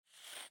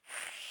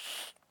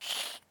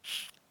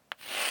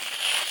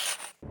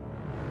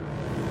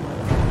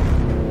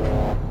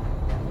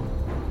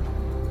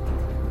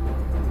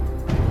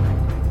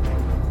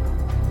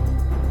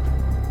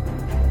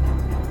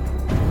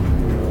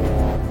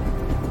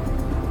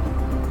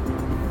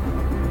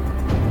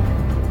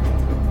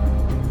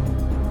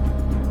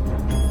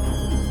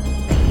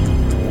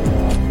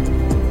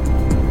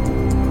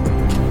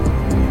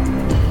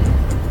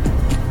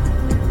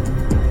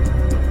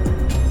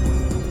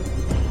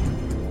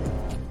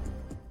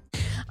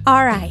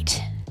All right.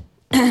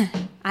 I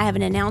have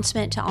an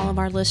announcement to all of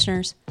our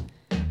listeners.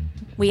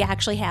 We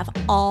actually have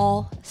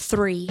all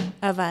three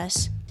of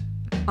us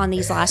on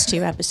these last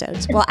two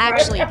episodes. Well,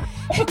 actually,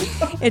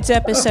 it's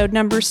episode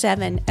number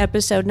 7,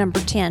 episode number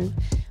 10.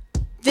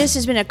 This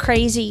has been a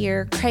crazy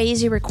year,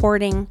 crazy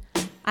recording.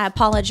 I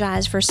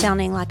apologize for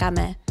sounding like I'm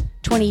a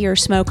 20-year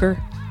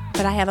smoker,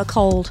 but I have a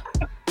cold.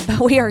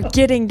 But we are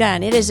getting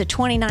done. It is the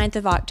 29th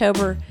of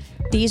October.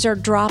 These are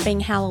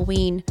dropping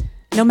Halloween,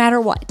 no matter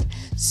what.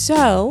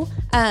 So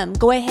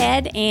go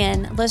ahead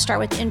and let's start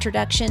with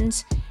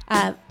introductions.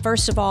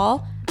 First of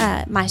all,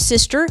 my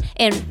sister.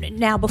 And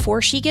now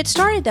before she gets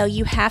started, though,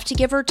 you have to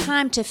give her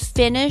time to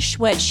finish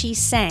what she's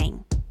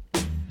saying.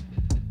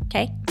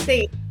 Okay?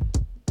 See,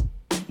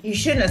 you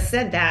shouldn't have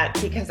said that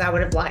because I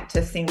would have liked to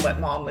have seen what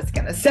Mom was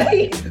going to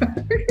say.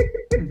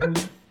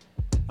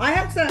 I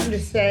have something to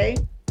say.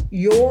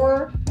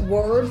 Your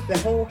words, the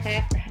whole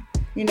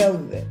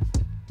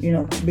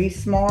be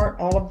smart,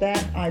 all of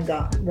that, I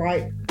got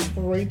right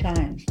 3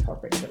 times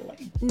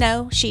perfectly.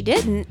 No, she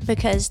didn't,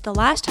 because the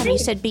last time you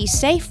said be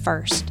safe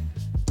first.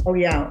 Oh,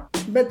 yeah.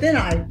 But then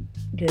I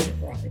did it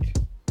right.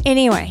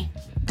 Anyway,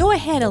 go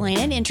ahead, Elena,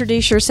 and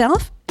introduce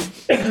yourself.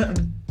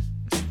 I'm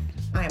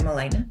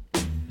Elena,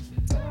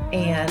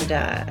 and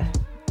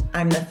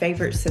I'm the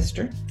favorite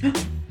sister.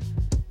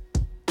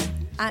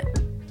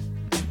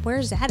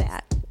 Where's that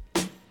at?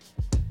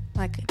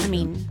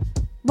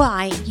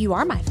 You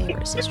are my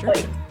favorite sister.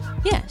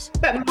 Yes.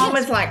 But Mom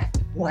was like,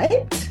 what?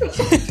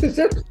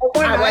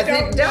 I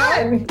wasn't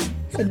done.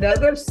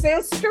 Another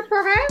sister,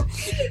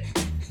 perhaps?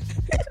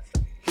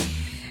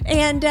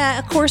 And,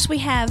 of course, we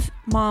have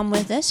Mom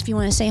with us, if you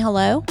want to say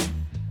hello.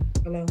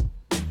 Hello.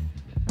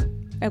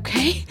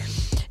 Okay.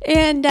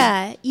 And,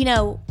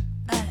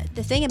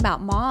 the thing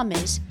about Mom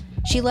is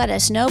she let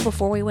us know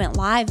before we went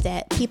live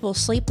that people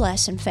sleep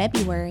less in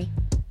February.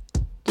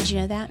 Did you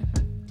know that?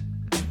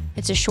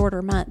 It's a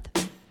shorter month.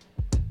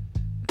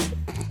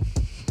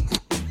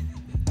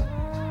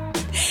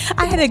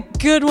 I had a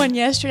good one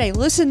yesterday.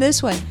 Listen to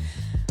this one.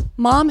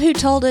 Mom who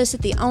told us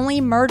that the only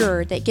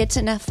murderer that gets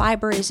enough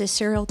fiber is a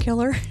serial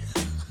killer.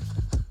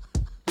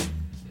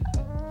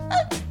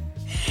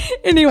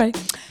 Anyway,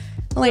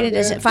 Elena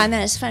doesn't find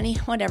that as funny.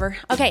 Whatever.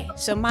 Okay,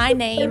 so my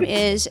name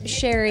is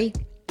Sherry.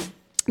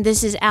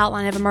 This is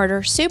Outline of a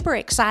Murder. Super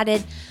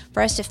excited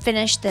for us to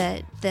finish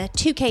the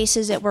 2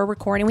 cases that we're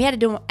recording. We had to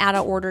do them out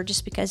of order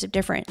just because of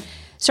different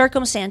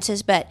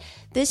circumstances, but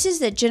this is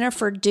the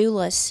Jennifer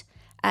Dulos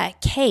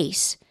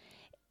case.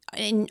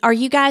 And are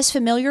you guys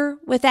familiar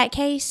with that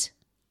case?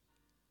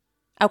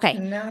 Okay.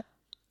 No.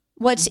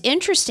 What's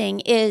interesting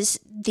is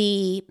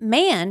the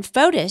man,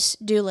 Fotis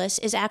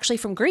Dulos, is actually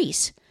from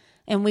Greece,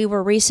 and we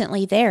were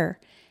recently there.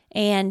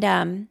 And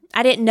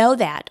I didn't know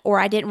that, or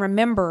I didn't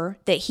remember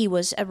that he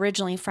was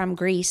originally from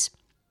Greece.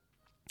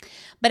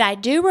 But I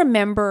do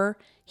remember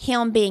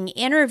him being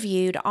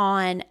interviewed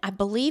on, I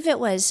believe it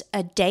was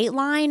a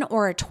Dateline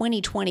or a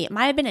 2020. It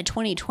might have been a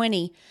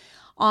 2020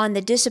 on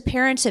the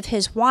disappearance of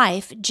his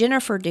wife,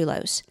 Jennifer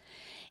Dulos.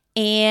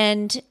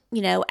 And,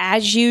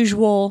 as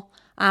usual,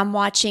 I'm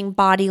watching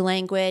body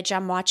language,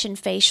 I'm watching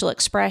facial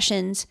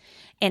expressions.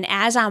 And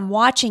as I'm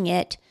watching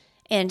it,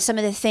 and some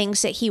of the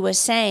things that he was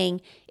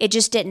saying, it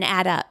just didn't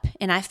add up.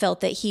 And I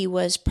felt that he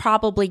was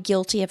probably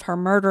guilty of her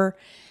murder.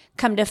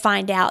 Come to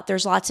find out,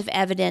 there's lots of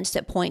evidence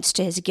that points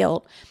to his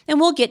guilt. And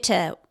we'll get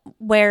to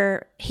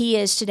where he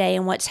is today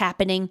and what's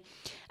happening.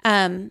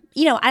 I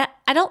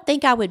don't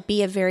think I would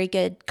be a very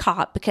good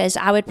cop because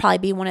I would probably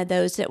be one of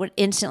those that would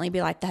instantly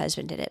be like, the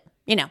husband did it,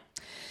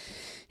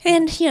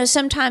 And,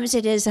 sometimes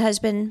it is the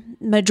husband,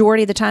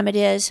 majority of the time it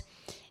is.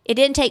 It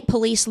didn't take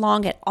police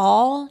long at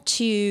all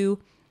to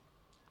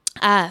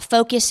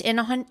focus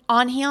in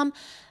on him.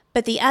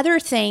 But the other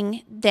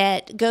thing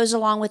that goes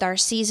along with our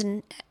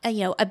season,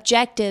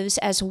 objectives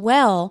as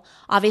well,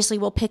 obviously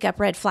we'll pick up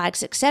red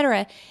flags,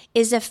 etc.,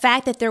 is the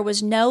fact that there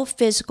was no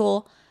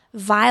physical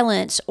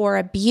violence or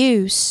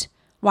abuse.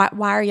 Why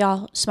are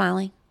y'all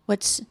smiling?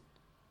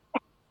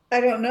 I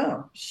don't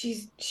know.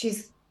 She's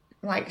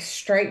like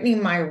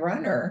straightening my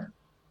runner.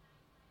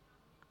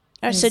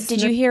 So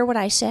did you hear what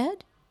I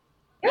said?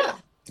 Yeah.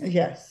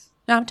 Yes.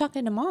 No, I'm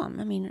talking to Mom.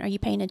 Are you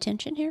paying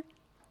attention here?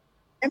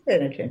 I'm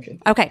paying attention.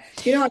 Okay.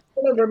 I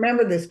sort of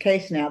remember this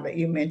case now that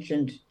you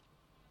mentioned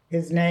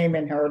his name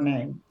and her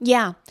name.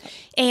 Yeah.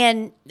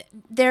 And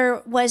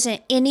there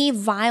wasn't any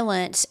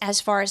violence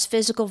as far as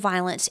physical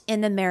violence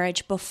in the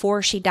marriage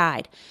before she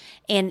died.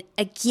 And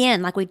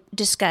again, like we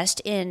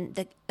discussed in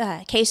the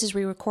cases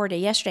we recorded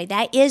yesterday,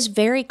 that is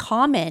very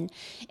common,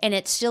 and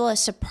it's still a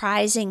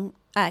surprising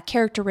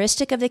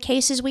characteristic of the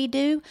cases we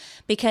do,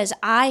 because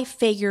I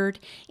figured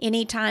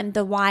anytime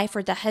the wife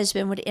or the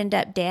husband would end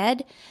up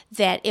dead,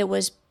 that it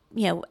was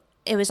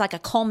like a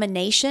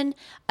culmination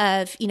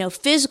of,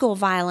 physical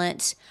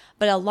violence,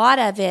 but a lot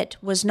of it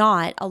was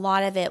not. A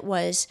lot of it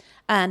was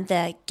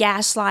the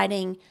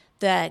gaslighting,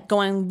 the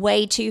going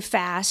way too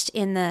fast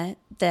in the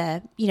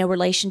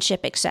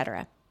relationship,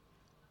 etc.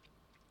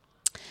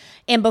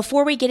 And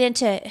before we get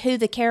into who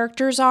the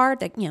characters are,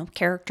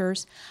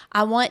 characters,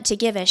 I want to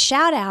give a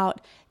shout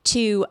out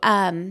to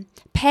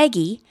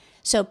Peggy.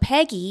 So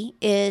Peggy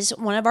is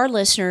one of our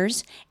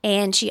listeners,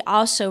 and she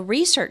also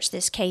researched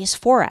this case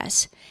for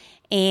us.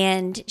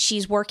 And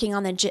she's working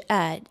on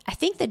I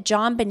think the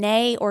John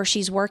Bonet, or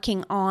she's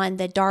working on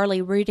the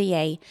Darlie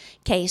Routier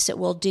case that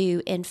we'll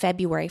do in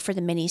February for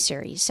the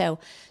miniseries. So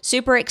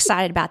super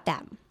excited about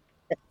that.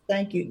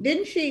 Thank you.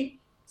 Didn't she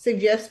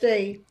suggest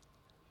a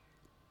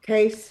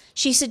case?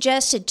 She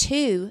suggested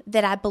 2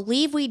 that I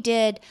believe we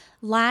did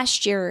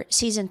last year,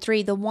 season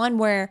 3, the one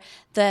where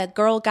the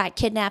girl got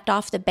kidnapped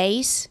off the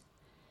base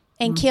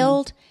and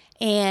killed,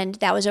 and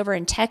that was over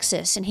in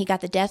Texas, and he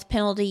got the death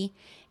penalty.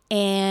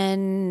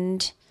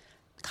 And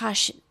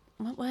gosh,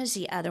 what was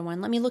the other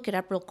one? Let me look it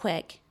up real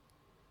quick.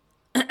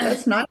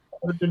 It's not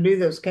to do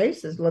those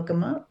cases, look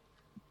them up,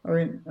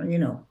 or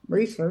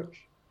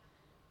research.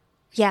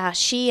 Yeah,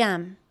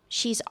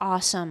 she's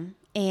awesome,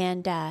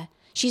 and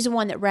she's the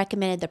one that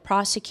recommended the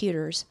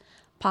Prosecutors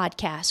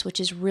podcast, which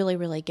is really,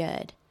 really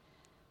good.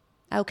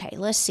 Okay,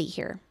 let's see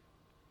here.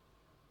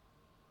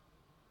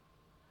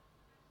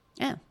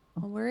 Oh,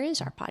 well, where is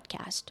our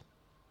podcast?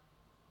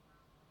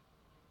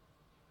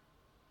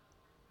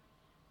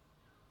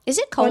 Is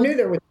it cold? I knew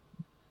there was.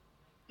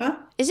 Huh?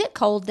 Is it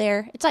cold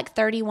there? It's like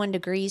 31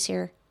 degrees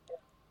here.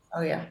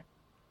 Oh, yeah.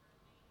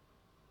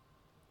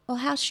 Well,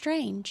 how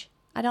strange.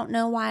 I don't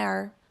know why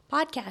our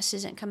podcast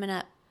isn't coming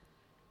up.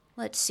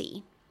 Let's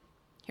see.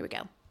 Here we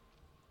go.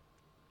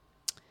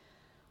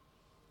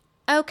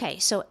 Okay,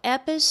 so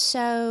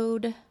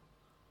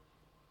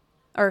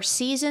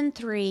season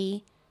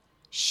 3,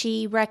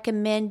 she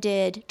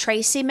recommended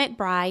Tracy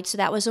McBride. So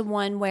that was the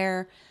one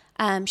where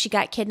she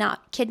got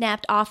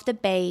kidnapped off the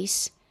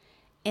base.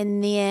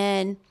 And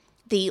then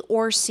the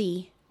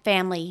Orsi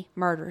family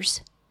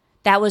murders.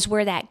 That was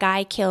where that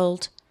guy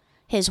killed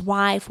his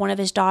wife, one of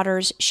his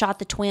daughters, shot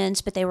the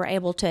twins, but they were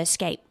able to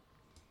escape.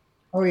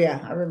 Oh, yeah,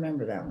 I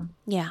remember that one.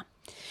 Yeah.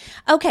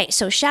 Okay,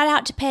 so shout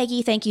out to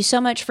Peggy. Thank you so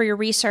much for your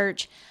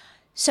research.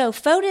 So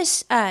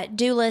Fotis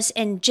Dulos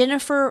and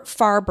Jennifer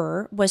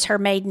Farber was her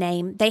maiden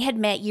name. They had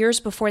met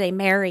years before they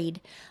married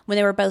when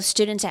they were both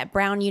students at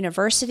Brown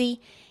University,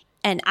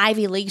 an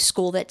Ivy League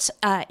school that's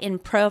in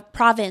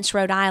Providence,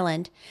 Rhode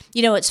Island.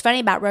 You know, what's funny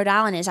about Rhode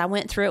Island is I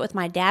went through it with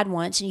my dad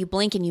once, and you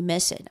blink and you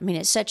miss it. I mean,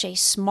 it's such a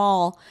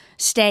small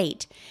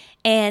state.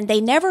 And they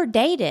never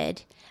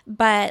dated,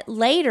 but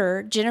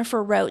later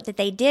Jennifer wrote that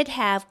they did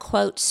have,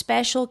 quote,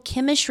 special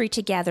chemistry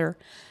together,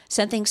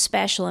 something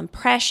special and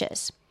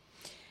precious.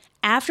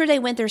 After they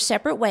went their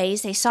separate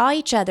ways, they saw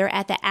each other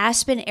at the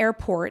Aspen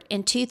airport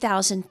in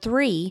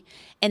 2003,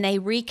 and they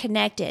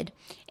reconnected.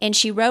 And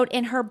she wrote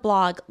in her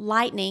blog,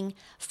 Lightening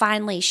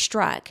finally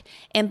struck.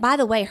 And by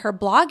the way, her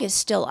blog is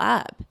still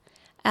up.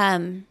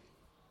 Let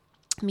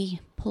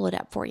me pull it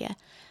up for you.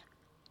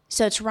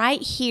 So it's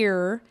right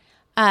here,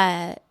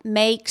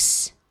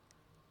 makes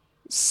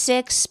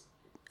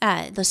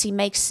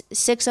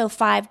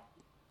 605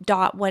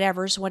 dot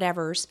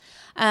whatevers.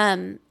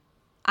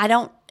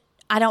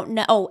 I don't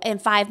know. Oh,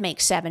 and 5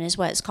 makes 7 is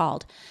what it's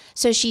called.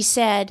 So she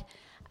said,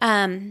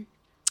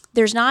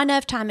 there's not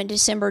enough time in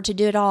December to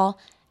do it all.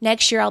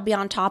 Next year I'll be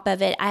on top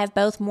of it. I have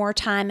both more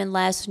time and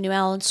less. New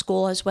Ellen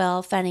school as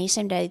well. Funny.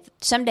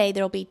 Someday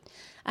there'll be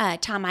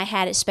time I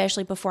had,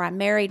 especially before I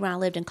married, when I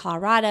lived in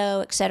Colorado,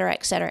 et cetera,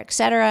 et cetera, et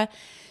cetera.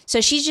 So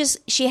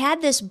she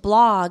had this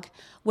blog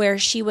where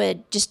she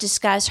would just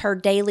discuss her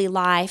daily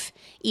life,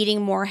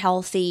 eating more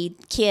healthy,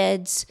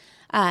 kids,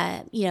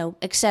 et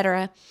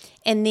cetera.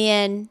 And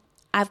then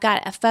I've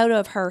got a photo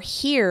of her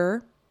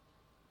here,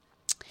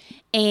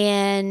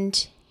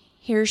 and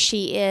here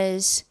she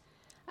is.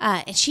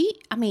 And she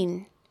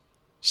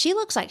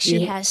looks like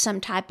she has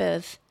some type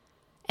of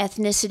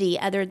ethnicity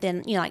other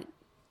than, like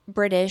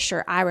British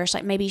or Irish.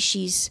 Like maybe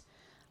she's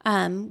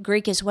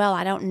Greek as well.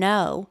 I don't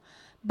know.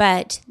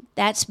 But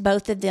that's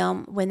both of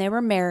them when they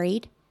were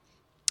married.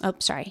 Oh,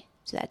 sorry.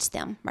 So that's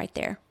them right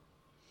there.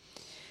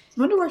 I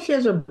wonder why she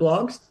has her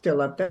blog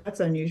still up. That's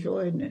unusual,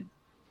 isn't it?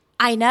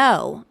 I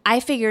know. I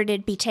figured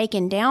it'd be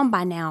taken down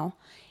by now.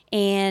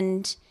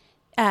 And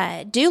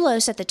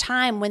Doulos, at the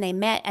time when they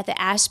met at the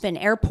Aspen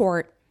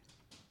airport,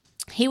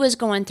 he was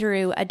going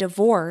through a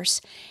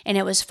divorce, and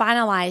it was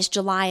finalized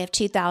July of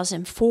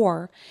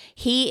 2004.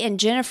 He and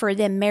Jennifer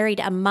then married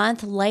a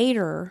month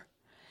later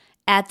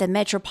at the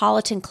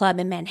Metropolitan Club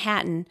in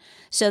Manhattan.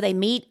 So they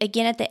meet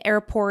again at the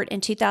airport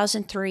in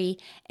 2003,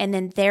 and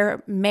then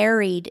they're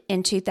married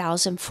in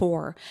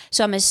 2004.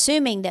 So I'm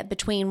assuming that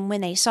between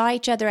when they saw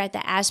each other at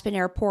the Aspen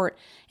airport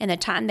and the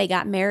time they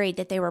got married,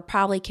 that they were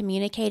probably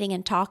communicating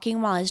and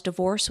talking while his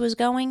divorce was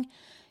going,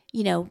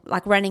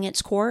 like running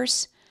its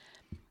course.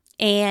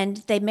 And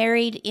they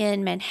married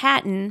in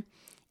Manhattan,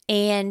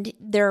 and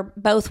they're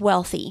both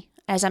wealthy.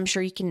 as I'm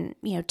sure you can,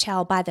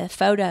 tell by the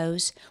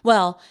photos.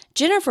 Well,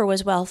 Jennifer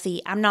was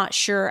wealthy. I'm not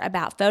sure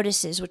about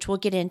Fotis's, which we'll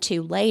get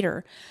into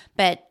later.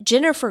 But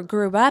Jennifer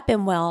grew up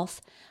in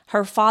wealth.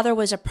 Her father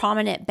was a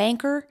prominent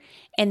banker,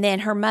 and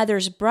then her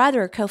mother's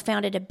brother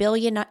co-founded a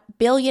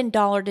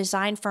billion-dollar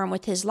design firm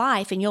with his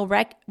wife, and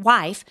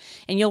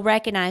you'll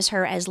recognize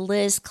her as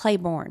Liz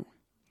Claiborne.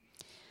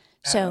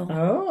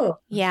 So,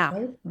 yeah.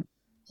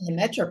 The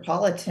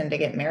Metropolitan to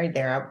get married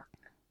there, I'm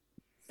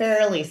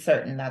fairly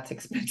certain that's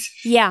expensive.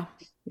 Yeah.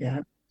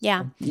 Yeah.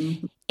 Yeah.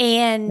 Mhm.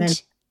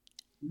 And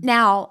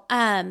now,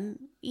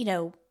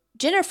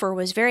 Jennifer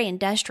was very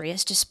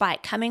industrious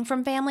despite coming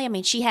from family. I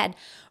mean, she had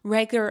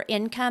regular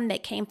income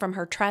that came from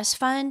her trust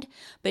fund,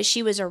 but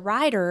she was a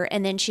writer,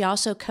 and then she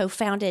also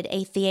co-founded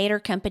a theater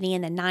company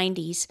in the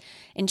 90s,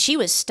 and she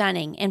was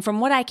stunning. And from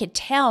what I could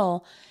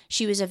tell,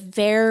 she was a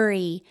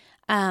very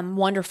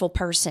wonderful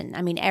person.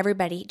 I mean,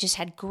 everybody just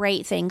had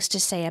great things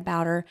to say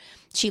about her.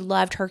 She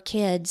loved her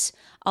kids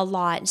a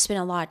lot and spent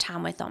a lot of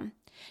time with them.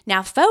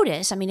 Now,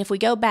 Fotis, I mean, if we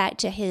go back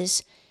to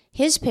his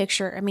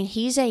picture, I mean,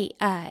 he's a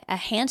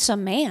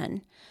handsome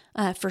man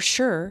for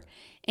sure.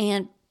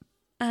 And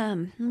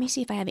let me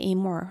see if I have any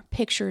more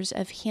pictures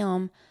of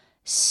him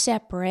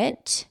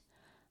separate.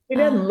 He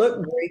doesn't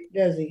look great,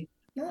 does he?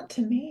 Not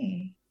to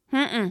me.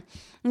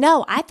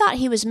 No, I thought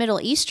he was Middle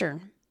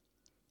Eastern.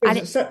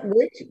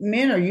 Rich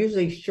men are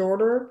usually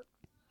shorter.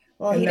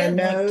 Well, he doesn't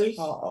look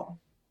tall.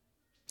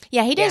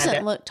 Yeah, he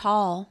doesn't look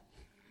tall.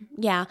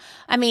 Yeah.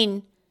 I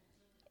mean,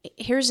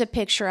 here's a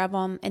picture of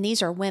him, and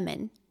these are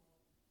women.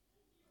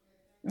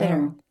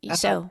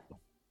 So,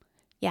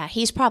 yeah,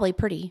 he's probably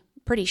pretty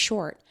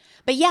short.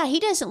 But yeah, he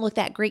doesn't look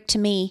that Greek to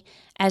me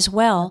as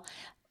well.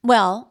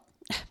 Well,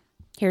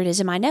 here it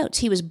is in my notes.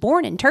 He was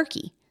born in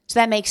Turkey, so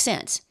that makes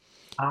sense.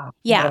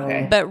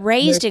 But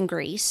raised in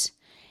Greece.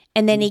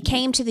 And then he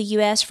came to the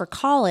U.S. for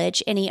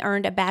college, and he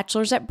earned a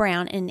bachelor's at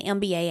Brown and an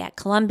MBA at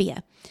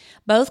Columbia.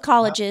 Both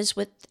colleges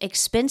with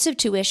expensive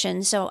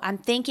tuition, so I'm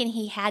thinking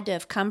he had to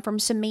have come from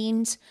some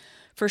means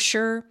for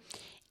sure.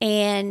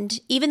 And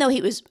even though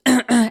he was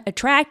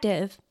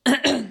attractive,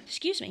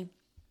 excuse me,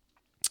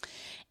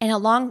 and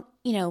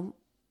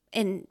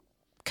and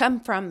come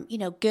from,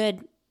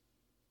 good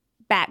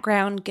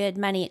background, good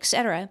money,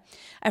 etc.,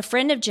 a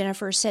friend of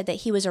Jennifer said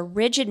that he was a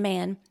rigid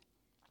man,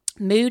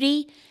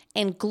 moody,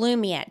 and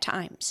gloomy at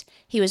times.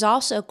 He was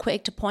also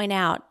quick to point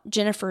out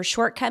Jennifer's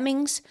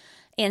shortcomings,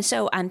 and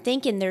so I'm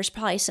thinking there's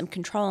probably some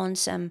control and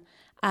some,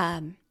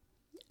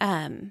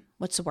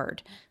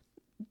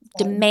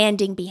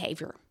 demanding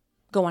behavior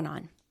going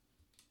on.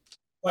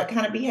 What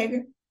kind of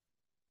behavior?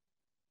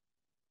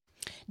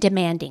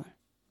 Demanding.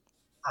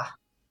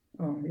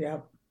 Oh,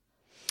 yeah.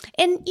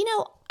 And,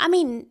 I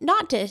mean,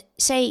 not to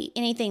say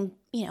anything,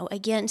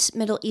 against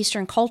Middle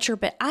Eastern culture,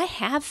 but I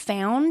have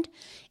found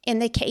in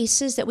the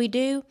cases that we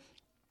do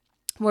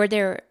where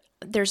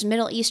there's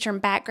Middle Eastern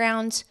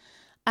backgrounds,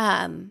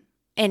 and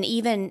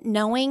even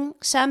knowing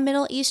some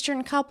Middle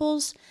Eastern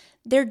couples,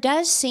 there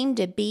does seem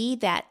to be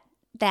that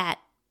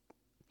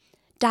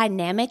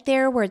dynamic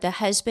there where the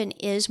husband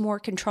is more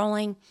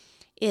controlling,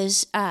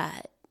 is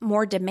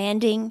more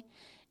demanding,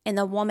 and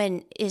the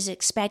woman is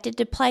expected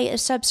to play a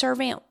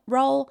subservient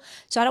role.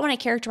 So I don't want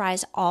to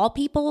characterize all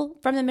people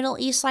from the Middle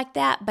East like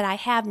that, but I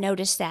have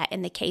noticed that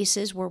in the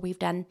cases where we've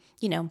done,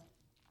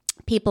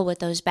 people with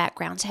those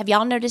backgrounds. Have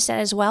y'all noticed that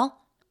as well?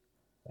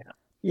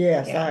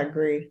 Yes, I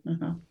agree.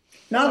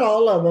 Not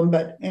all of them,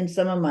 but in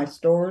some of my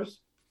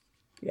stores,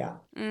 the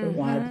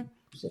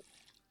wives,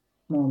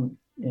 more,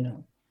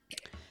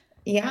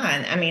 Yeah,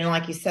 and I mean,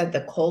 like you said,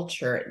 the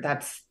culture,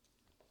 that's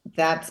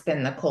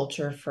been the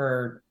culture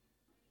for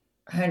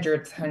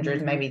hundreds,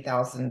 maybe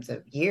thousands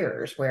of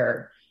years,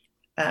 where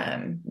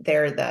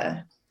they're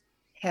the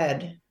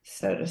head,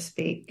 so to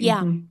speak.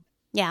 Yeah.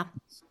 Yeah.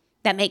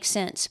 That makes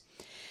sense.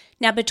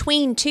 Now,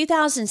 between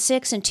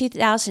 2006 and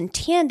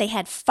 2010, they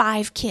had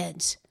 5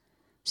 kids.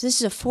 So this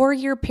is a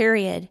 4-year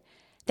period.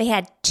 They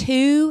had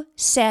 2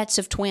 sets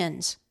of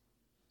twins.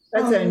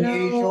 That's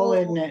unusual,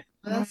 isn't it?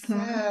 That's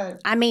sad.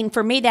 I mean,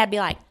 for me, that'd be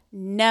like,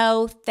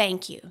 no,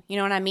 thank you. You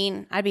know what I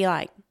mean? I'd be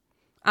like,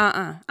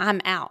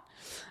 I'm out.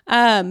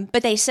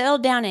 But they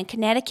settled down in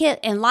Connecticut,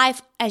 and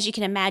life, as you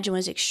can imagine,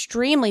 was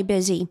extremely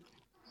busy.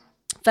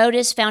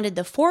 Fotis founded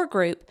the 4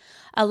 Group,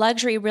 a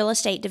luxury real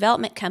estate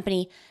development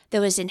company that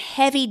was in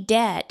heavy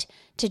debt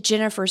to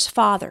Jennifer's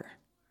father.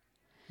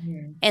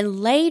 And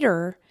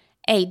later,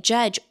 a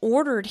judge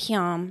ordered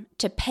him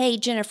to pay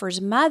Jennifer's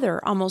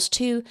mother almost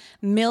 $2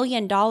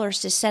 million to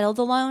settle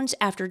the loans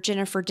after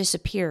Jennifer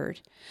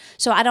disappeared.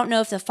 So I don't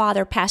know if the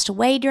father passed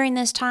away during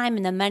this time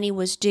and the money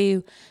was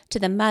due to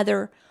the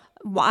mother,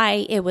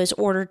 why it was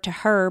ordered to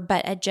her,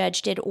 but a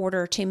judge did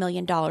order $2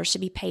 million to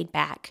be paid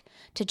back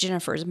to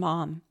Jennifer's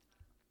mom.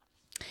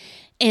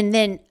 And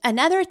then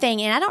another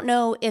thing, and I don't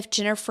know if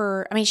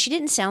Jennifer, I mean, she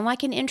didn't sound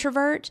like an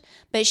introvert,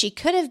 but she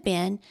could have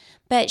been,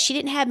 but she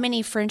didn't have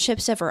many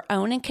friendships of her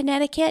own in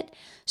Connecticut.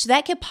 So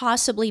that could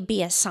possibly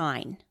be a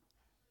sign,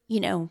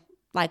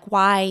 like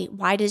why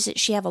does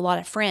she have a lot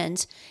of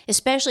friends,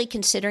 especially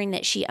considering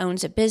that she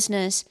owns a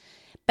business.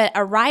 But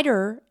a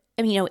writer,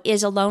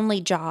 is a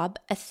lonely job.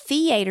 A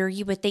theater,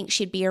 you would think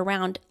she'd be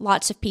around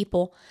lots of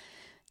people.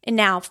 And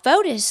now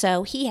Fotis,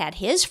 so he had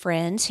his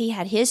friends, he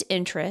had his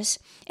interests,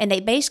 and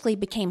they basically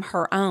became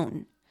her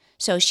own.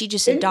 So she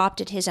just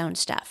adopted his own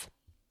stuff.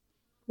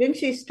 Didn't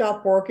she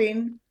stop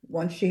working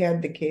once she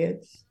had the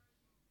kids?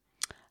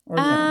 Or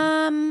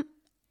no?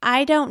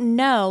 I don't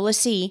know. Let's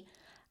see.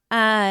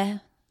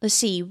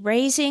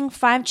 Raising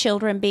 5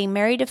 children, being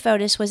married to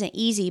Fotis wasn't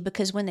easy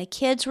because when the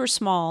kids were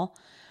small,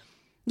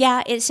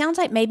 yeah, it sounds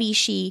like maybe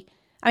she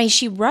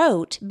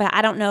wrote, but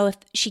I don't know if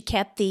she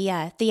kept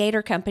the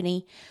theater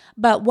company.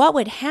 But what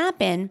would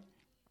happen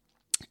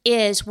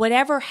is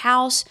whatever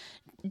house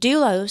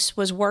Doulos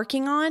was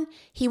working on,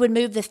 he would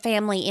move the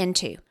family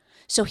into.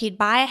 So he'd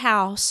buy a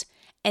house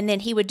and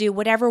then he would do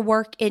whatever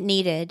work it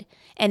needed.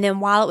 And then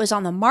while it was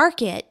on the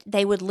market,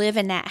 they would live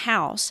in that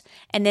house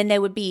and then they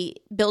would be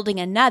building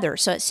another.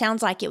 So it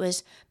sounds like it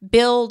was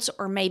builds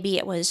or maybe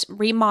it was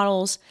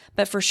remodels,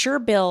 but for sure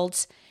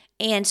builds.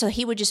 And so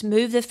he would just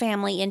move the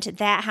family into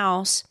that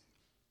house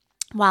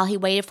while he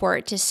waited for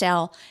it to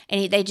sell.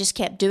 And they just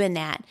kept doing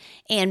that.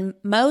 And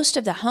most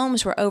of the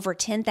homes were over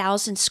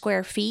 10,000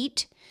 square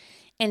feet.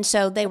 And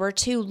so they were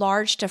too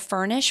large to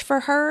furnish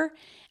for her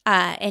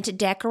and to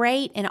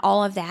decorate and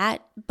all of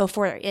that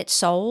before it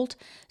sold.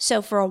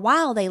 So for a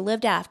while, they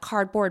lived out of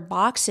cardboard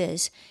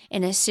boxes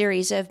in a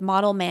series of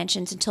model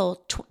mansions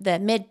until the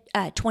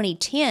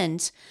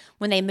mid-2010s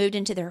when they moved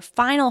into their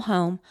final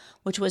home,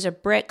 which was a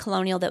brick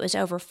colonial that was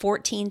over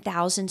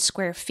 14,000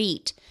 square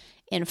feet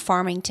in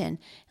Farmington.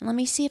 And let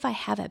me see if I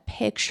have a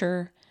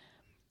picture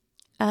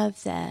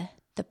of the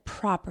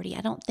property.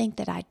 I don't think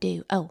that I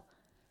do. Oh,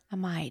 I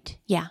might.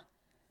 Yeah.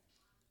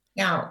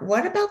 Now,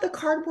 what about the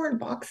cardboard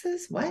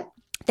boxes? What?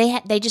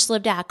 They just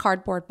lived out of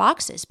cardboard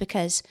boxes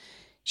because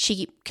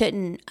she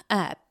couldn't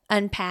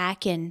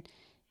unpack and,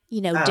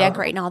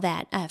 decorate and all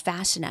that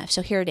fast enough.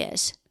 So here it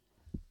is.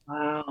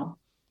 Wow.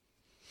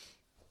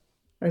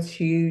 That's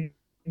huge.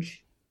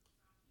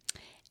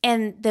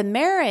 And the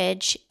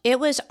marriage, it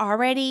was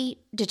already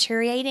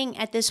deteriorating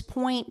at this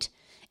point.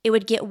 It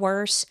would get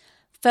worse.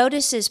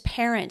 Fotis's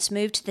parents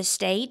moved to the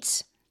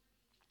States,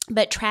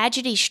 but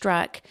tragedy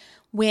struck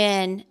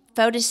when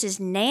Fotis's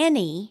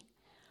nanny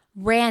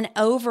ran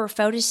over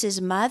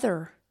Fotis's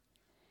mother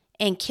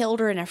and killed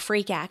her in a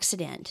freak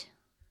accident.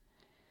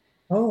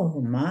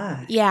 Oh,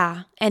 my.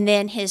 Yeah. And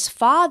then his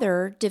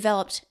father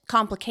developed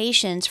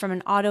complications from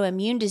an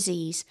autoimmune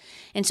disease.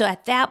 And so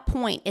at that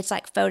point, it's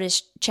like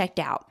Fotis checked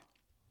out.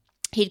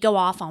 He'd go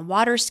off on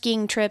water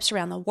skiing trips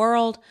around the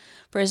world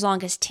for as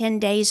long as 10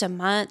 days a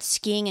month,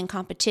 skiing in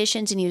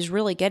competitions, and he was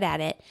really good at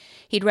it.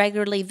 He'd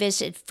regularly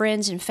visit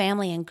friends and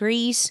family in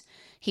Greece.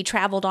 He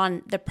traveled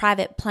on the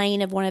private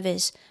plane of one of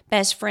his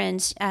best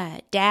friend's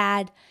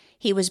dad.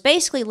 He was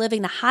basically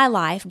living the high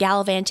life,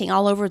 gallivanting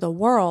all over the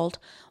world,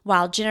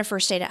 while Jennifer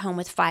stayed at home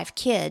with 5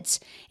 kids.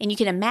 And you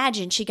can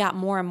imagine she got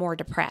more and more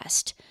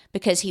depressed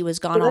because he was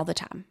gone all the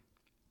time.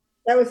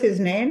 That was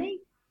his nanny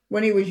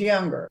when he was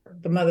younger.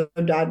 The mother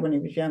died when he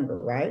was younger,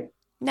 right?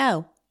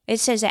 No. It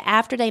says that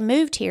after they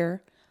moved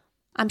here,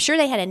 I'm sure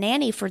they had a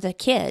nanny for the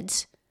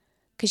kids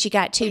because you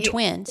got 2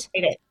 twins.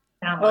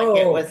 Sound like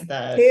it was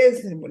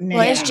his nanny.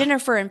 Well, it's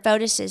Jennifer and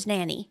Fotis's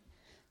nanny.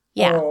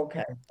 Yeah. Oh,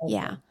 okay.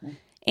 Yeah.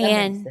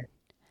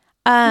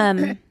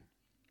 That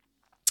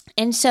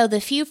And so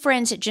the few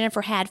friends that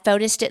Jennifer had,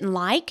 Fotis didn't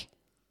like.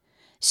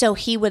 So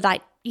he would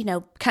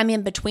come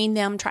in between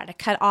them, try to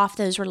cut off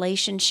those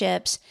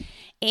relationships.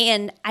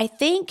 And I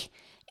think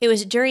it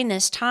was during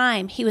this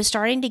time he was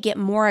starting to get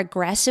more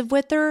aggressive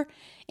with her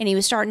and he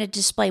was starting to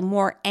display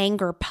more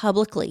anger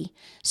publicly.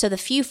 So the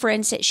few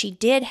friends that she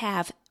did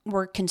have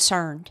were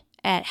concerned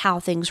at how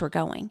things were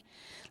going.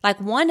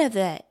 Like one of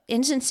the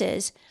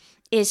instances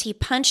is he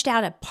punched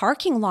out a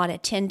parking lot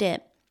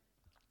attendant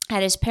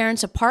at his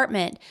parents'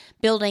 apartment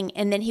building,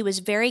 and then he was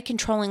very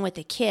controlling with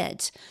the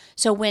kids.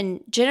 So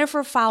when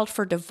Jennifer filed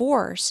for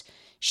divorce,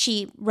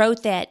 she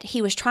wrote that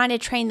he was trying to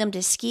train them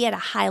to ski at a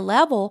high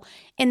level,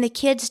 and the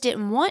kids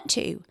didn't want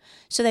to.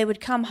 So they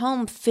would come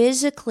home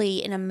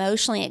physically and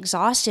emotionally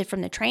exhausted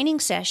from the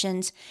training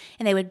sessions,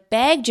 and they would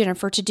beg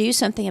Jennifer to do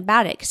something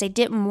about it because they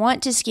didn't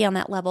want to ski on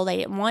that level. They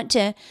didn't want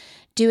to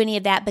do any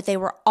of that, but they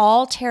were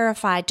all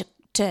terrified to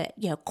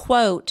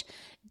quote,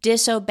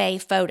 disobey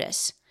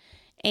Fotis.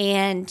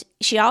 And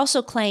she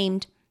also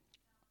claimed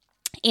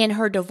in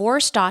her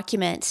divorce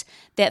documents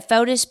that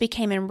Fotis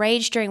became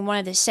enraged during one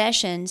of the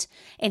sessions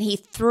and he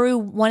threw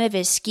one of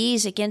his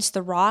skis against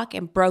the rock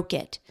and broke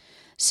it.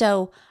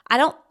 So I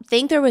don't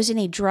think there was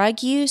any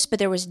drug use, but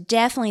there was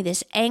definitely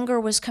this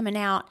anger was coming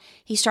out.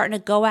 He's starting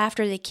to go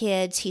after the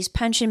kids. He's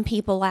punching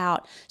people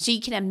out. So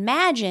you can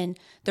imagine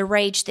the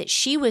rage that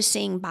she was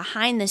seeing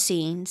behind the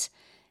scenes.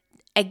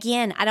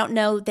 Again, I don't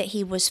know that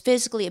he was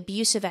physically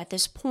abusive at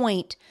this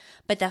point,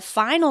 but the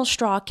final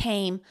straw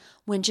came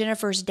when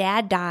Jennifer's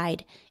dad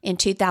died in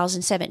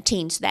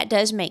 2017. So that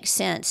does make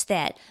sense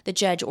that the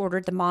judge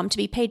ordered the mom to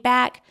be paid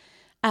back.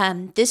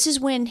 This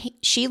is when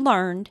she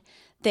learned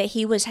that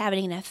he was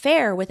having an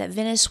affair with a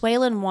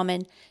Venezuelan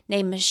woman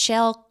named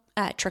Michelle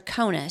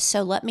Troconis.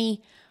 So let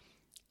me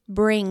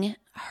bring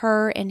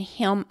her and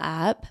him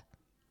up.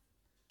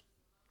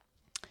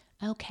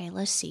 Okay,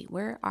 let's see.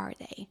 Where are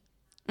they?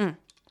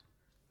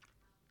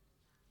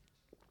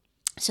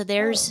 So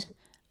there's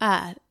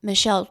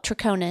Michelle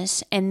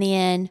Troconis, and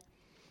then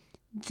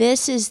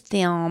this is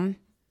them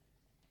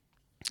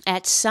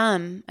at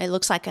it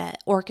looks like an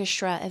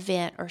orchestra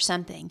event or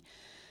something.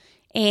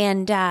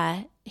 And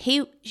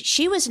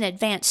she was an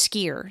advanced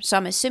skier, so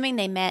I'm assuming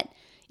they met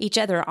each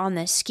other on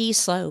the ski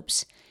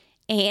slopes.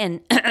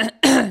 And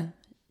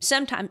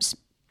sometimes,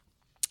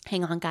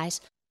 hang on,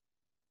 guys.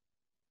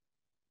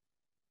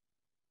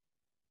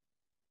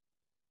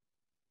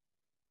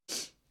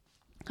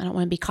 I don't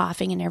want to be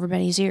coughing in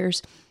everybody's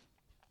ears.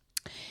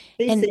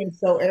 He seems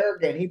so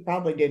arrogant. He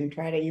probably didn't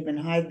try to even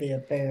hide the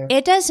affair.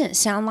 It doesn't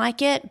sound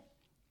like it.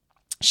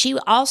 She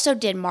also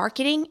did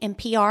marketing and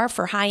PR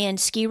for high-end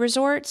ski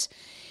resorts.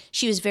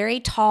 She was very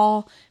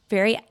tall,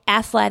 very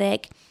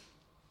athletic.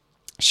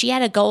 She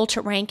had a goal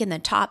to rank in the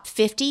top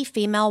 50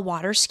 female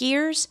water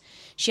skiers.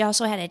 She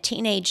also had a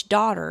teenage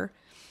daughter.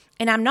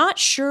 And I'm not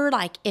sure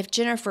if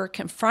Jennifer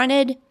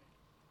confronted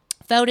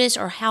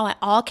Fotis or how it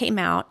all came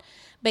out,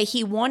 but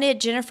he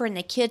wanted Jennifer and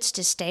the kids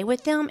to stay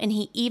with them, and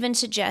he even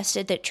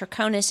suggested that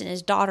Troconis and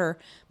his daughter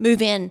move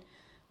in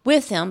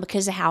with them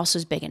because the house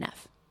was big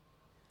enough.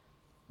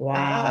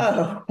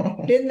 Wow.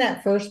 Didn't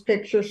that first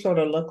picture sort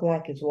of look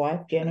like his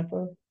wife,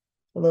 Jennifer?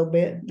 A little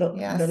bit?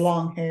 The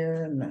long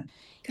hair and the...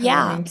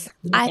 Yeah,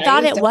 I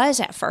thought it was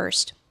at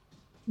first.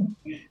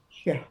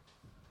 Yeah.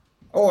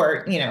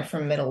 Or,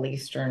 from Middle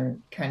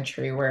Eastern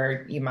country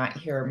where you might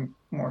hear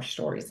more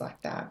stories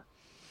like that.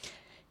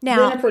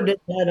 Now, Jennifer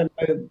didn't let him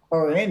move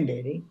her in,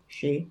 did he?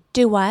 She?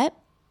 Do what?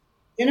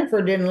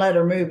 Jennifer didn't let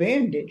her move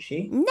in, did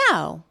she?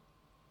 No.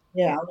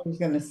 Yeah, I was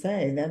going to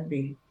say, that'd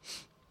be...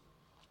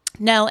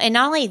 No, and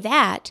not only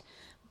that,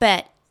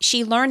 but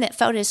she learned that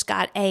Fotis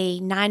got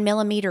a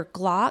 9mm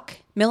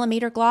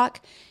Glock,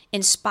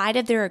 in spite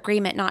of their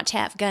agreement not to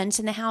have guns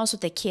in the house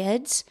with the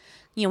kids.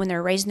 When they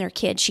were raising their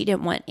kids, she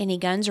didn't want any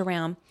guns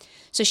around.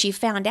 So she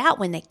found out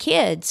when the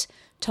kids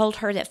told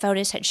her that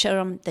Fotis had showed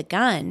them the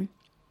gun.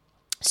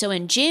 So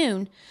in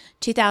June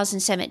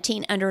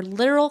 2017, under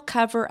literal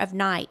cover of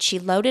night, she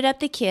loaded up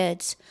the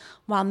kids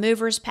while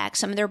movers packed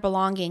some of their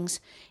belongings,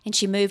 and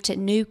she moved to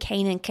New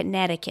Canaan,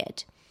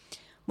 Connecticut.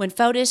 When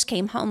Fotis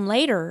came home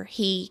later,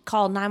 he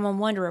called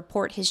 911 to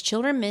report his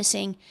children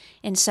missing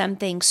and some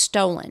things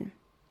stolen.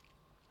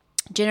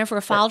 Jennifer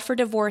filed for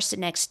divorce the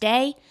next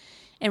day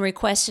and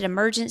requested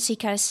emergency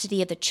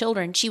custody of the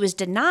children. She was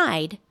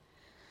denied,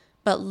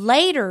 but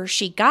later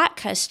she got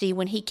custody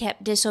when he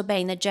kept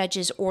disobeying the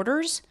judge's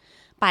orders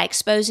by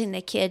exposing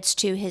the kids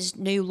to his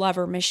new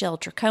lover, Michelle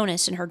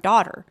Troconis, and her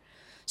daughter.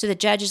 So the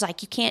judge is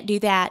like, you can't do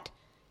that.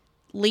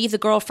 Leave the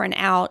girlfriend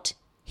out.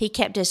 He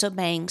kept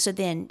disobeying, so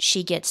then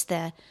she gets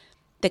the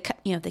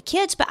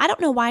kids. But I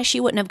don't know why she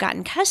wouldn't have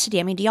gotten custody.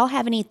 I mean, do y'all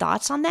have any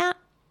thoughts on that?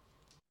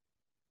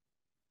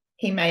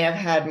 He may have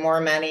had more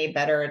money,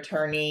 better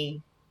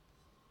attorney.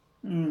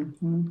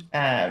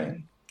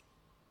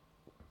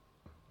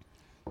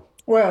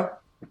 Well,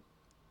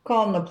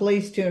 calling the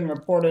police too and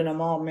reporting them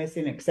all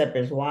missing except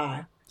his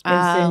wife.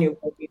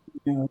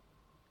 Insinuating,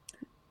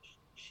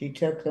 she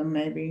took them,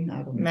 maybe. I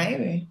don't know.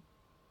 Maybe.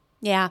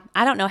 Yeah,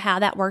 I don't know how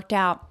that worked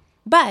out.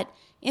 But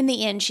in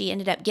the end, she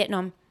ended up getting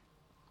them.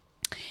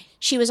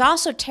 She was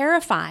also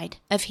terrified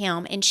of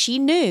him, and she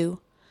knew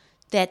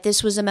that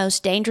this was the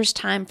most dangerous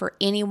time for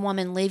any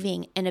woman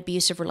living an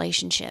abusive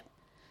relationship.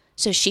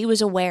 So she was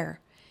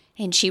aware,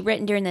 and she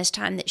written during this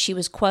time that she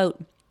was,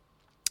 quote,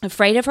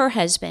 afraid of her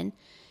husband.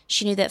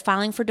 She knew that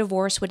filing for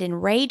divorce would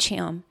enrage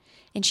him,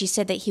 and she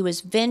said that he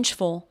was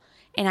vengeful,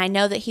 and I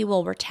know that he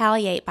will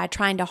retaliate by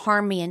trying to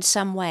harm me in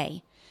some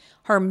way.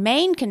 Her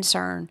main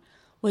concern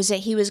was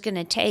that he was going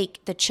to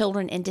take the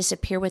children and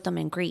disappear with them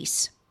in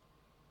Greece.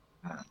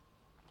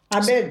 I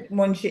bet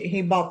when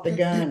he bought the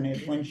gun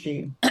is when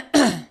she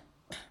a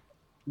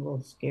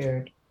little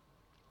scared.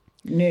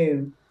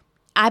 Knew.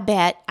 I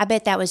bet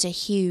that was a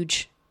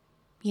huge,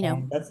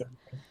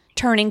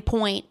 turning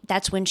point.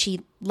 That's when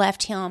she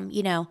left him,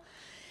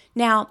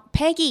 Now,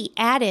 Peggy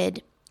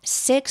added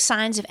 6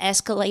 signs of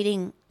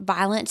escalating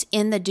violence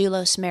in the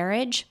Doulos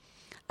marriage,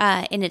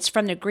 and it's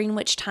from the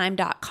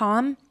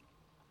greenwichtime.com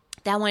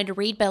that I wanted to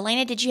read. But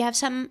Elena, did you have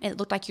something? It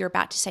looked like you were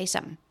about to say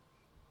something.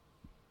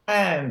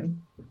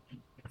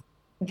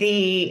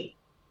 The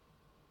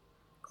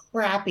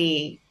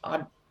crappy,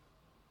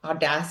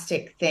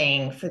 audactic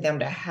thing for them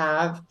to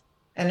have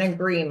an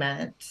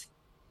agreement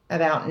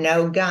about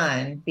no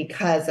gun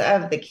because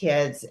of the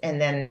kids and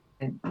then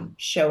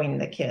showing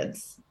the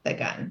kids the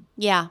gun.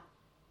 Yeah.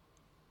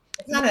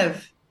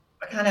 What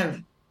kind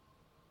of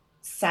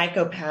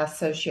psychopath,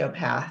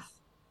 sociopath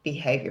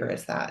behavior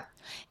is that?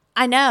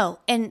 I know.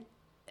 And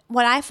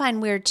what I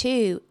find weird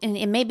too, and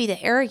it may be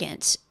the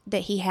arrogance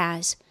that he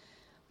has,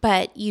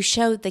 but you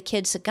showed the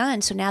kids a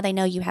gun, so now they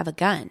know you have a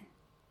gun.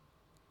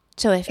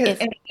 So if he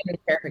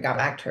never got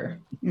back to her.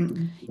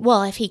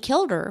 Well, if he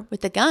killed her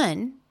with the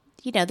gun,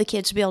 the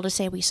kids would be able to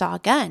say we saw a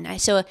gun.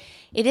 So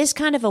it is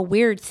kind of a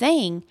weird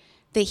thing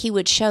that he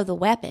would show the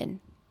weapon.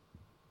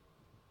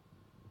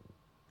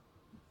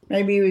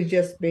 Maybe he was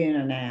just being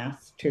an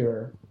ass to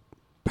her.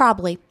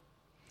 Probably.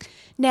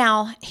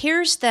 Now,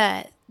 here's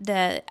the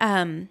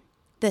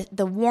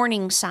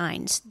warning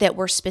signs that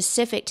were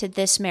specific to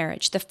this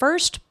marriage. The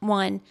first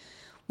one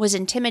was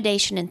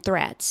intimidation and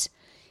threats.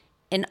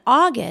 In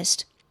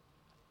August,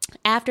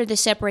 after the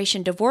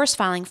separation divorce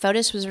filing,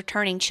 Fotis was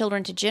returning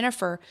children to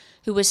Jennifer,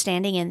 who was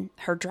standing in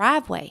her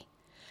driveway.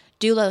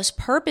 Doulos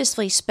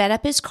purposely sped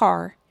up his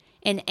car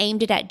and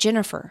aimed it at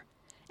Jennifer,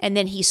 and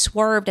then he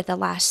swerved at the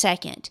last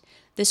second.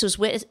 This was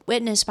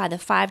witnessed by the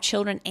 5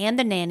 children and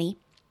the nanny.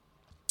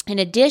 In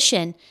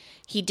addition,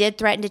 he did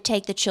threaten to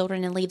take the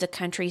children and leave the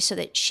country so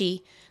that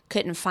she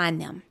couldn't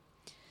find them.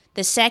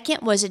 The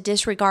second was a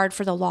disregard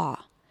for the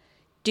law.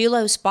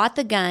 Doulos bought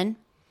the gun,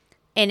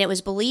 and it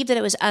was believed that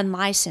it was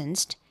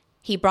unlicensed.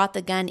 He brought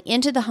the gun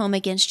into the home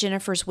against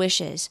Jennifer's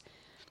wishes.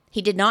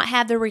 He did not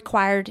have the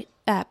required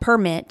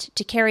permit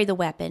to carry the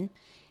weapon.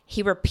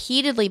 He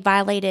repeatedly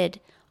violated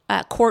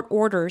court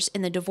orders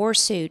in the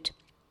divorce suit.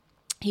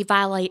 He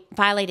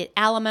violated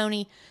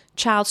alimony,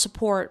 child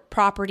support,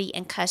 property,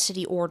 and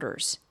custody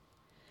orders.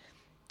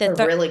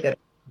 Really good.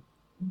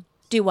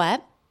 Do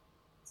what?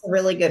 It's a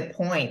really good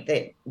point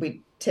that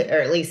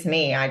or at least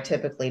me, I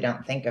typically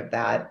don't think of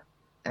that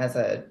as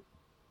a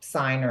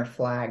sign or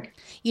flag.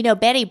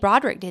 Betty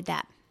Broderick did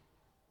that.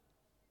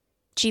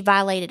 She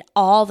violated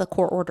all the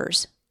court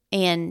orders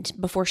and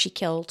before she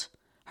killed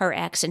her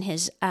ex and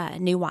his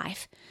new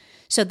wife.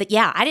 So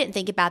I didn't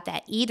think about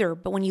that either.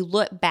 But when you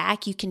look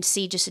back, you can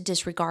see just a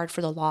disregard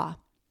for the law.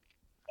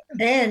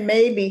 And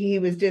maybe he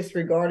was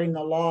disregarding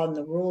the law and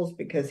the rules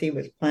because he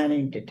was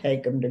planning to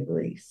take them to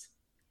Greece.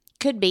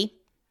 Could be.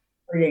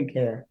 Or he didn't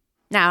care.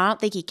 No, I don't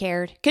think he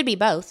cared. Could be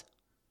both.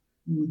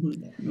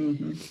 Mm-hmm.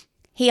 Mm-hmm.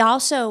 He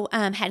also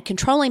had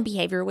controlling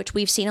behavior, which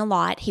we've seen a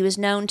lot. He was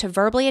known to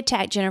verbally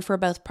attack Jennifer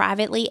both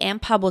privately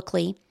and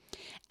publicly.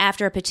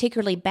 After a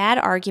particularly bad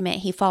argument,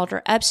 he followed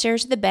her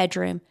upstairs to the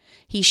bedroom.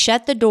 He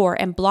shut the door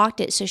and blocked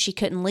it so she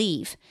couldn't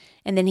leave.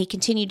 And then he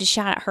continued to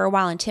shout at her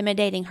while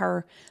intimidating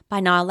her by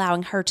not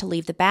allowing her to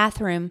leave the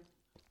bathroom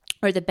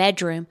or the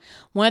bedroom.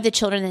 One of the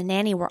children and the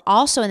nanny were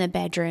also in the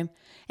bedroom.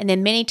 And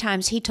then many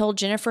times he told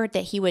Jennifer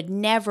that he would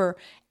never,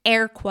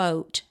 air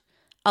quote,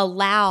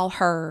 allow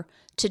her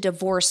to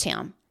divorce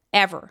him,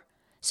 ever.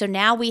 So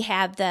now we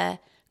have the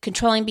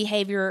controlling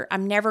behavior.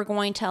 I'm never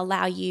going to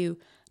allow you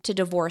to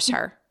divorce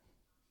her.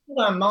 Hold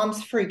on,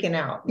 Mom's freaking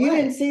out. You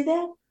didn't see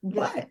that?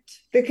 What?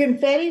 The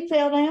confetti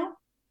fell down?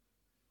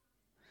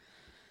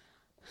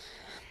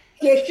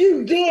 Yes,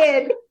 you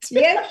did.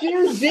 Yes,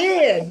 you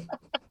did.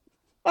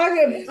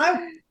 Elena.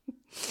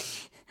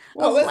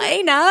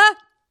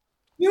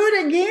 Do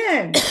it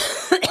again.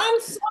 I'm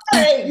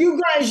sorry.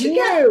 You guys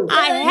knew.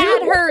 I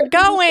had her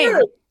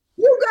going.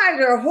 You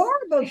guys are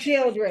horrible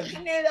children. I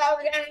knew that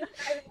was going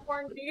to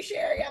warn you,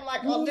 Sherry. I'm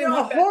like, I'll do You're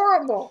my best.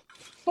 horrible.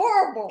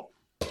 Horrible.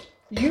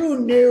 You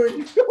knew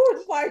it. You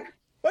was like,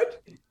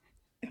 what?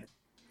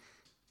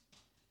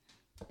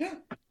 He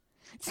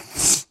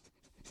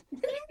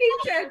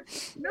said,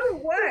 no,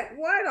 what?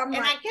 I'm And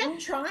like, I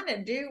kept trying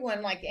to do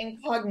one like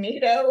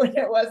incognito and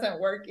it wasn't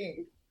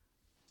working.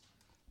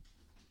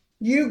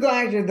 you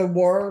guys are the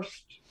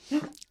worst.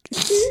 That's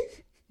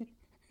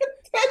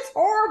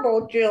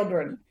horrible,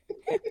 children.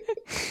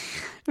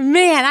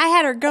 Man, I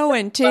had her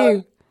going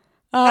too.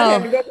 I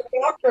had to go to the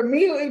doctor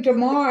immediately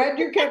tomorrow.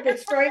 You kept a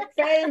straight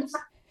face.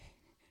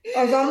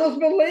 I was almost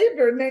believed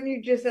her, and then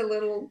you just a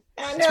little.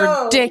 I It's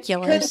know.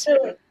 ridiculous.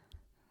 Couldn't do it.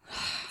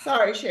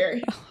 Sorry,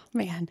 Sherry.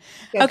 Man.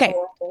 That's Okay.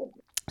 horrible.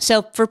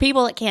 So for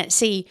people that can't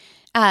see,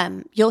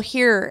 you'll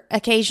hear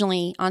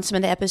occasionally on some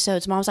of the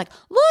episodes, Mom's like,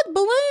 look,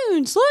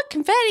 balloons, look,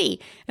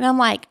 confetti. And I'm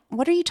like,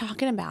 what are you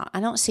talking about? I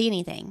don't see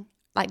anything.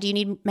 Like, do you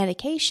need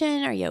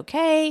medication? Are you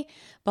okay?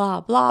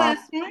 Blah, blah.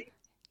 Last night?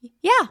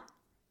 Yeah.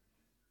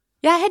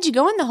 Yeah, I had you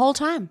going the whole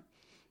time.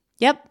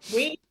 Yep.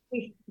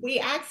 We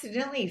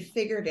accidentally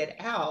figured it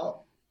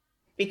out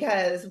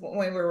because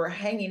when we were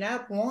hanging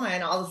up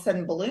one, all of a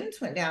sudden balloons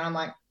went down. I'm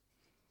like,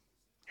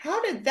 how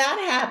did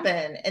that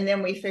happen? And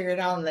then we figured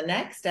out in the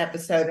next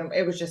episode, and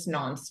it was just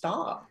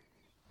nonstop.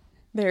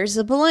 There's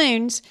the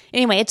balloons.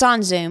 Anyway, it's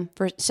on Zoom.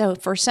 So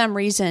for some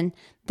reason,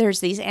 there's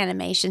these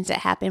animations that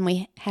happen.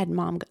 We had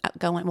Mom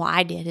going. Well,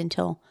 I did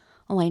until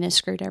Elena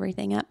screwed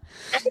everything up.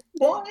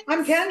 Well,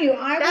 I'm telling you,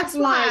 I That's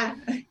was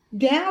like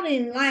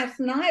doubting last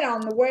night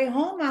on the way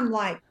home. I'm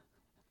like,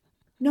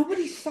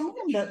 nobody saw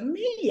him but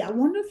me. I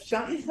wonder if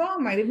something's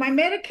wrong. Maybe my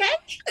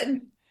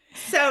medication.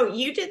 So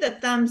you did the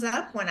thumbs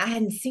up one. I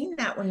hadn't seen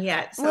that one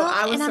yet. So Well,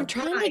 I was and I'm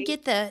surprised. trying to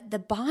get the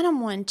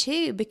bottom one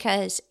too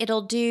because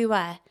it'll do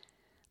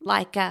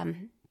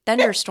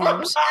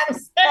thunderstorms. I'm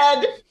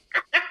sad.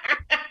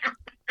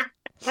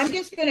 I'm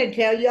just going to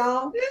tell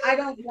y'all, I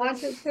don't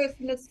want your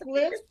Christmas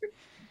list.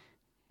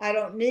 I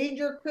don't need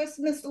your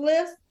Christmas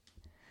list.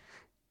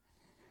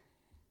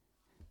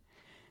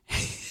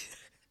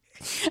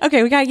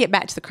 Okay, we got to get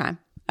back to the crime.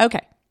 Okay.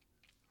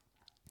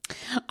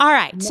 All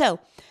right. So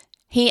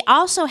He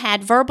also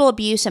had verbal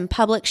abuse and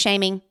public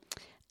shaming.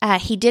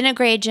 He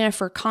denigrated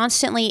Jennifer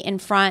constantly in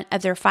front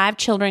of their 5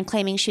 children,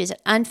 claiming she was an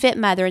unfit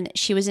mother and that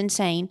she was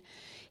insane.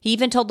 He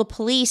even told the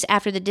police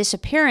after the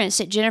disappearance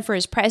that Jennifer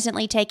is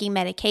presently taking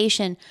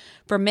medication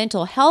for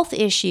mental health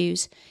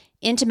issues,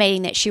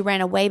 intimating that she ran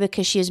away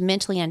because she was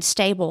mentally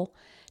unstable.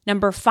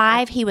 Number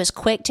 5, he was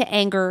quick to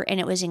anger, and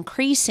it was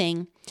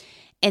increasing.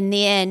 And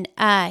then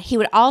he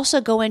would also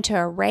go into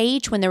a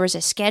rage when there was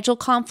a schedule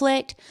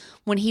conflict,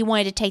 when he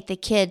wanted to take the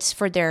kids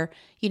for their,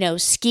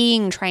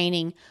 skiing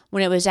training,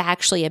 when it was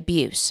actually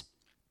abuse.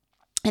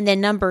 And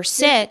then number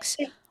 6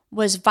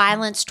 was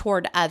violence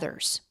toward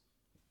others.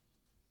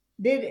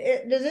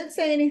 Does it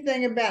say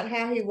anything about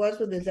how he was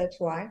with his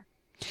ex-wife?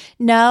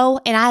 No,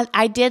 and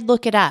I did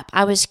look it up.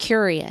 I was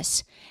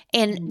curious.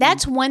 And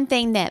that's one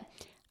thing that,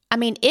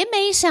 it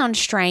may sound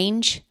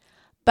strange,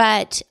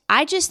 but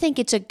I just think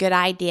it's a good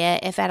idea,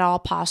 if at all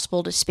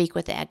possible, to speak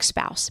with the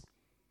ex-spouse.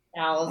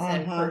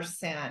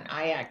 1,000%.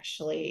 I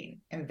actually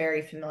am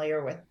very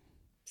familiar with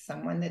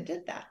someone that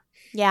did that.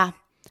 Yeah,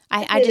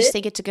 I just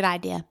think it's a good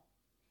idea.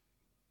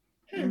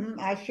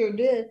 I sure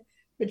did.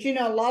 But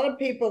a lot of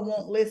people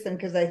won't listen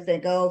because they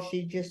think, oh,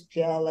 she's just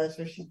jealous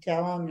or she's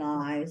telling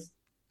lies.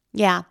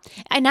 Yeah.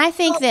 And I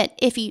think that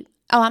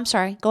I'm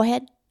sorry, go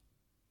ahead.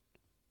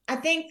 I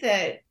think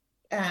that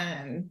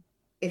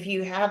if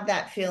you have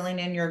that feeling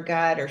in your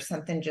gut or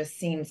something just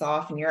seems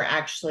off and you're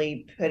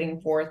actually putting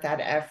forth that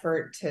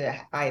effort to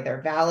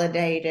either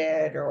validate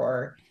it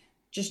or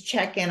just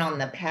check in on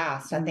the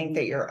past, I think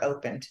that you're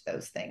open to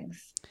those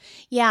things.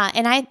 Yeah.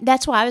 And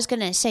that's why I was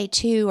going to say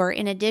too, or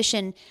in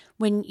addition,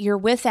 when you're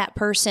with that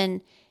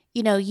person,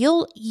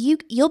 you'll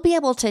be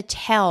able to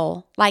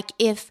tell, like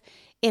if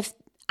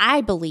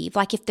I believe,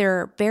 like if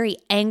they're very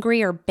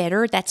angry or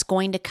bitter, that's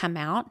going to come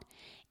out.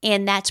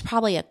 And that's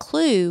probably a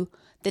clue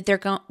that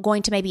they're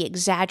going to maybe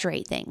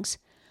exaggerate things.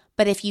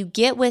 But if you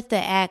get with the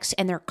ex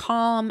and they're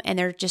calm and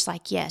they're just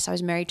like, yes, I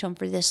was married to him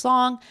for this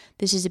long,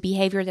 this is a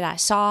behavior that I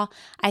saw,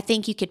 I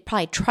think you could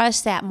probably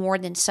trust that more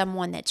than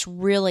someone that's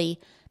really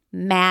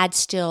mad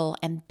still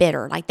and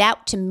bitter. Like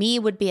that to me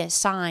would be a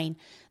sign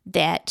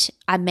that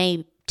I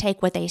may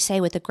take what they say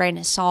with a grain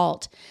of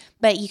salt.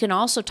 But you can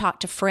also talk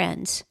to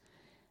friends,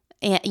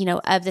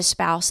 of the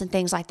spouse and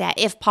things like that,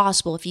 if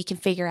possible, if you can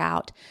figure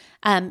out.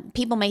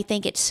 People may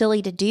think it's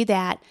silly to do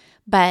that,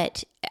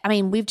 but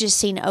we've just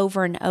seen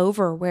over and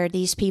over where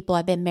these people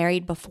have been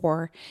married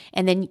before.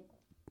 And then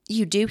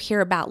you do hear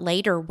about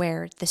later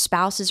where the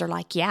spouses are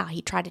like, yeah,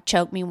 he tried to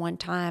choke me one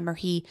time, or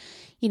he,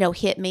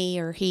 hit me,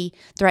 or he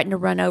threatened to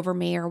run over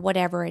me, or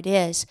whatever it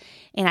is.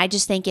 And I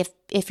just think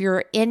if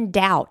you're in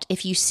doubt,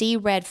 if you see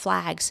red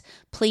flags,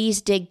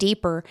 please dig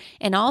deeper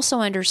and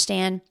also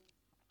understand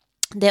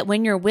that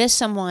when you're with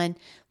someone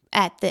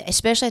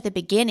especially at the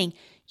beginning,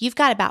 you've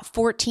got about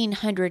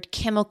 1,400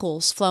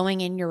 chemicals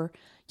flowing in your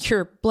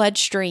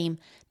bloodstream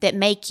that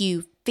make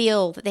you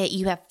feel that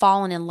you have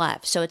fallen in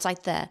love. So it's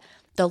like the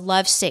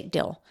lovesick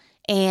deal,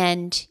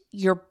 and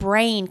your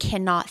brain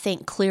cannot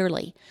think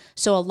clearly.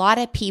 So a lot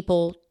of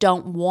people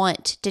don't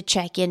want to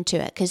check into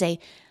it because they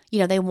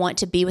want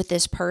to be with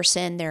this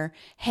person. They're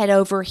head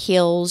over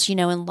heels,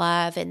 in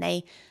love, and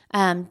they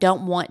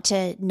don't want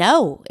to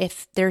know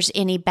if there's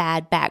any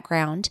bad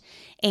background.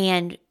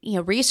 And,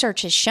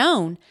 research has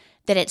shown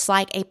that it's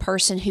like a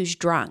person who's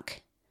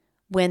drunk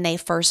when they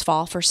first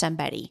fall for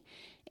somebody.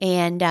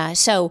 And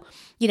so,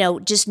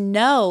 just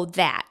know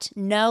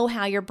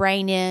how your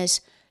brain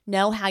is,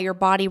 know how your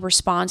body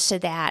responds to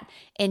that,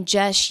 and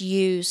just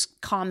use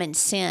common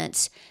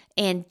sense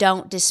and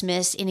don't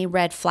dismiss any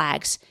red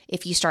flags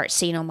if you start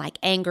seeing them, like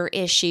anger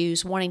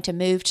issues, wanting to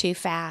move too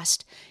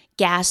fast,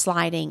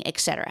 gaslighting,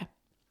 etc.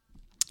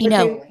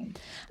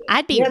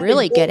 I'd be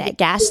really good at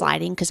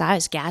gaslighting because I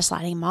was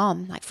gaslighting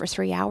Mom like for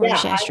 3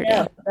 hours yesterday.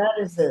 I know. That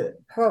is the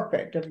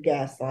perfect of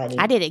gaslighting.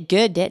 I did it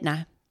good, didn't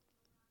I?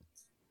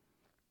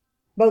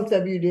 Both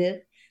of you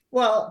did.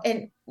 Well,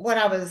 and what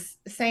I was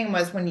saying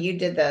was when you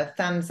did the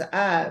thumbs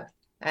up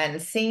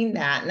and seeing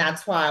that, and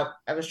that's why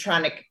I was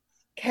trying to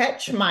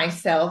catch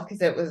myself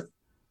because it was,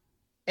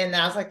 and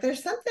then I was like,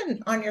 there's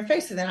something on your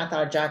face. And then I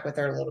thought I'd jack with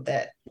her a little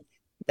bit.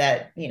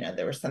 That,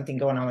 there was something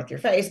going on with your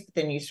face, but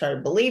then you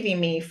started believing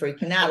me,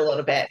 freaking out a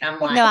little bit. And I'm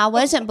like, no, I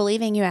wasn't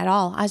believing you at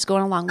all. I was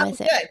going along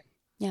with it. Good.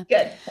 Yeah.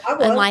 Good.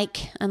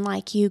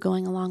 Unlike you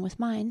going along with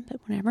mine, but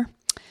whatever.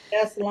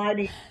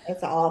 Gaslighting,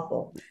 that's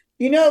awful.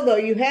 Though,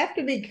 you have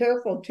to be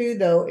careful too,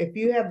 though, if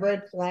you have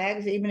red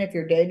flags, even if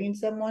you're dating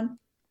someone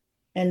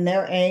and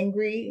they're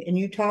angry and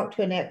you talk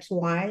to an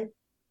ex-wife,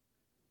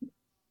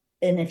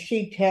 and if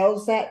she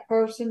tells that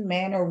person,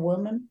 man or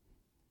woman,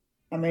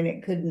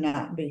 it could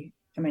not be,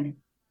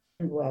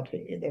 well,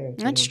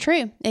 that's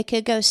true. It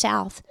could go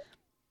south.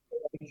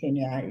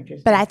 Yeah,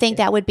 but I think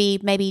that would be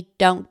maybe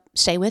don't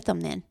stay with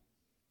them then.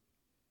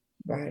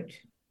 Right.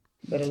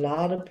 But a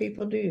lot of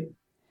people do.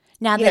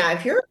 Now,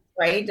 if you're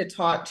afraid to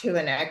talk to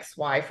an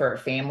ex-wife or a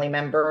family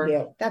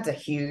member, that's a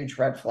huge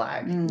red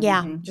flag.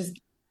 Yeah. Just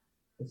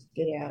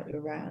get out.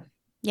 You're right.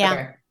 Yeah.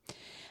 Okay.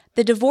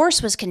 The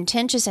divorce was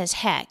contentious as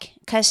heck.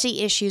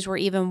 Custody issues were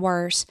even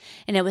worse,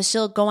 and it was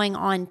still going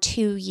on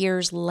 2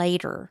 years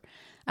later.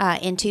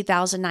 In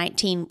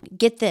 2019,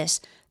 get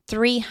this,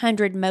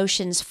 300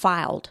 motions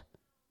filed.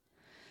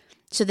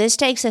 So this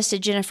takes us to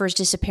Jennifer's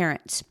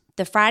disappearance.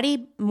 The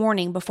Friday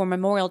morning before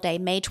Memorial Day,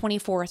 May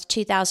 24th,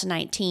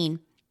 2019,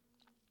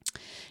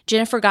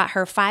 Jennifer got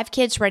her 5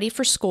 kids ready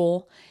for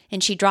school,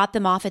 and she dropped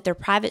them off at their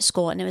private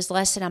school, and it was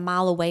less than a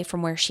mile away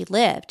from where she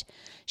lived.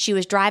 She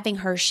was driving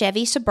her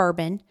Chevy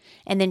Suburban,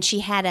 and then she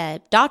had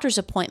a doctor's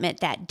appointment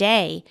that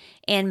day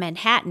in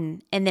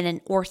Manhattan, and then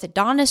an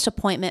orthodontist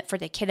appointment for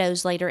the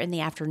kiddos later in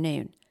the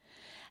afternoon.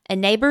 A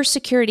neighbor's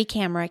security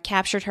camera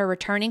captured her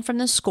returning from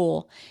the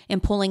school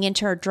and pulling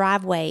into her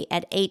driveway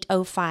at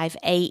 8:05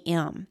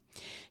 a.m.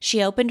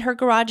 She opened her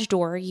garage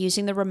door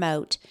using the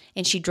remote,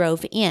 and she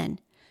drove in.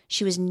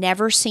 She was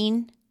never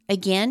seen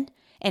again,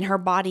 and her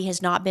body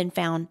has not been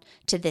found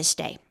to this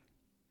day.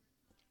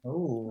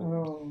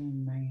 Oh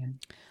man.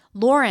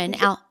 Lauren,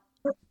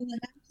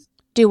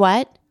 do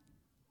what?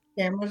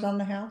 Cameras on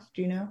the house,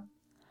 do you know?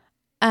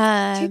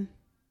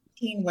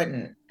 2015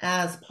 wasn't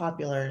as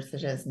popular as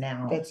it is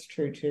now. That's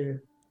true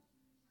too.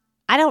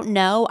 I don't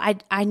know.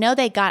 I know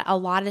they got a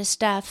lot of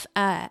stuff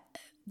that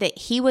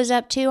he was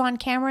up to on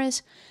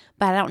cameras,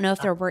 but I don't know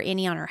if there were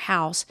any on her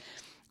house.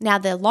 Now,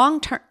 the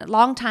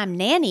long-time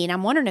nanny, and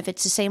I'm wondering if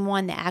it's the same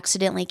one that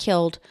accidentally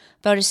killed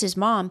Fotis's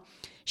mom,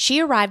 she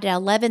arrived at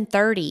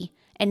 11:30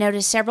 and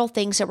noticed several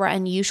things that were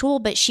unusual,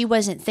 but she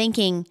wasn't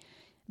thinking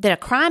that a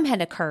crime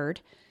had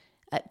occurred.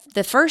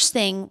 The first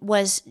thing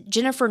was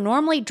Jennifer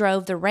normally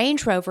drove the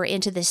Range Rover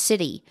into the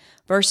city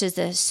versus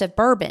the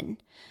Suburban,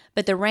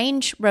 but the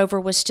Range Rover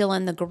was still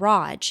in the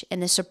garage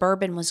and the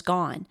Suburban was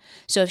gone.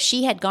 So if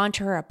she had gone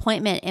to her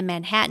appointment in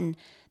Manhattan,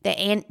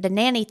 the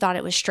nanny thought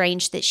it was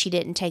strange that she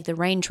didn't take the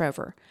Range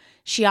Rover.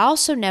 She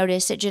also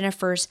noticed that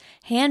Jennifer's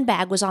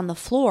handbag was on the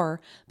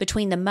floor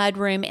between the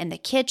mudroom and the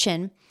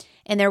kitchen,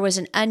 and there was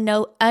an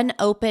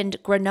unopened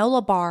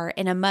granola bar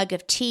and a mug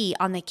of tea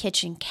on the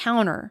kitchen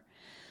counter.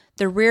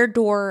 The rear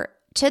door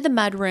to the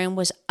mudroom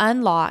was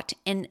unlocked,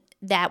 and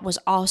that was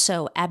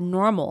also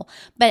abnormal.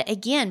 But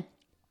again,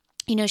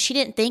 she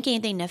didn't think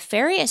anything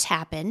nefarious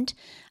happened.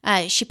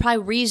 She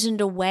probably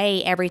reasoned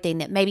away everything,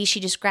 that maybe she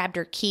just grabbed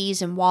her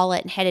keys and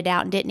wallet and headed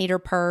out and didn't need her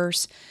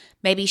purse.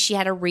 Maybe she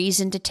had a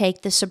reason to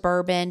take the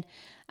Suburban.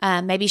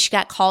 Maybe she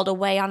got called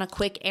away on a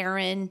quick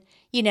errand,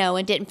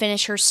 and didn't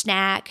finish her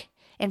snack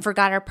and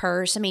forgot her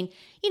purse. I mean,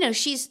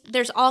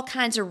 there's all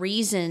kinds of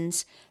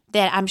reasons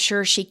that I'm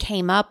sure she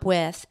came up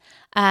with.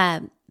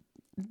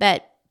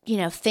 But,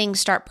 things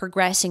start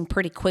progressing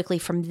pretty quickly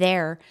from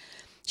there.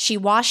 She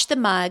washed the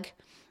mug,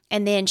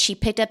 and then she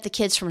picked up the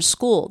kids from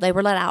school. They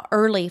were let out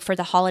early for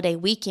the holiday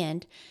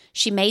weekend.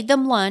 She made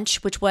them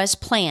lunch, which was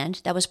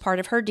planned. That was part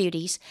of her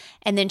duties.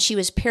 And then she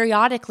was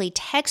periodically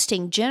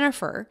texting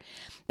Jennifer,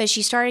 but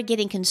she started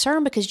getting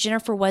concerned because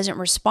Jennifer wasn't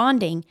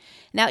responding.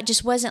 Now, it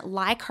just wasn't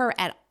like her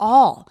at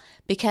all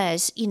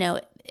because,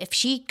 if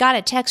she got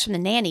a text from the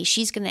nanny,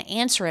 she's going to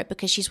answer it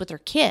because she's with her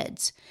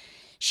kids.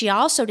 She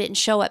also didn't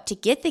show up to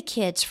get the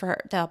kids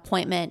for the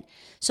appointment.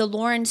 So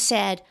Lauren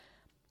said,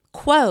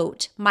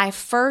 quote, "My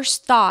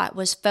first thought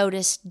was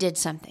Fotis did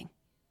something."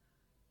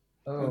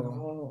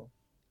 Oh.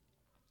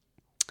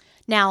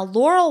 Now,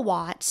 Laurel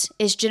Watts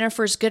is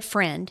Jennifer's good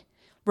friend,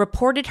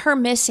 reported her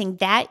missing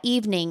that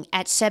evening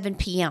at 7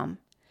 p.m.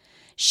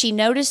 She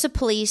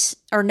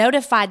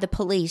notified the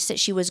police that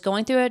she was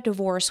going through a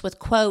divorce with,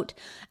 quote,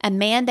 "a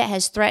man that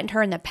has threatened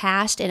her in the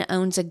past and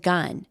owns a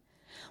gun."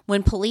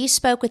 When police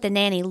spoke with the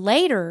nanny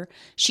later,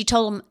 she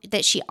told them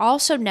that she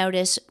also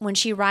noticed when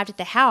she arrived at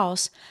the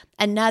house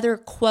another,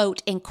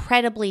 quote,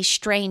 "incredibly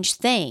strange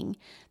thing"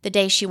 the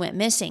day she went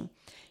missing.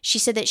 She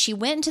said that she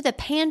went into the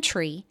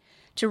pantry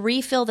to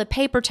refill the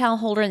paper towel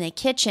holder in the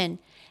kitchen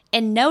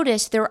and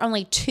noticed there were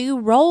only 2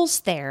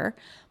 rolls there,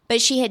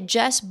 but she had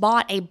just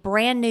bought a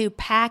brand new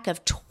pack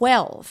of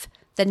 12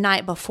 the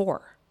night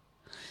before.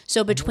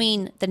 So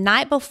between the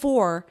night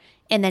before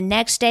and the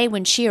next day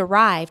when she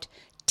arrived,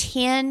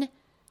 10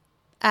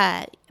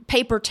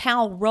 paper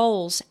towel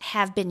rolls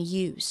have been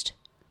used.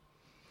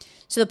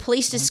 So the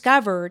police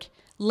discovered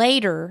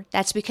later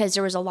that's because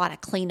there was a lot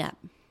of cleanup.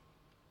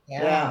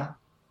 Yeah.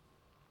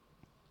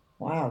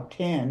 Wow,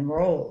 10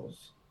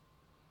 rolls.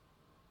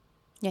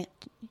 Yeah,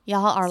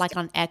 y'all are like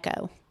on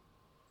echo.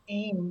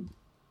 Seemed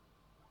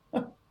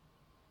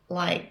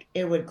like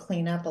it would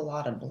clean up a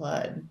lot of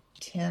blood.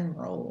 10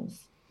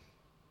 rolls.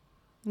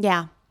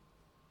 Yeah.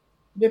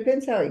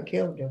 Depends how he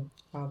killed her,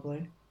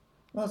 probably.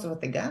 Well, it was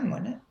with the gun,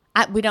 wasn't it?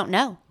 We don't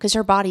know because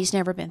her body's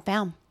never been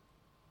found.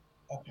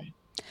 Okay.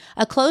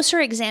 A closer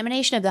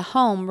examination of the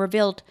home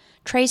revealed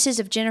traces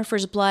of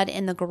Jennifer's blood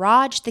in the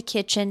garage, the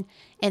kitchen,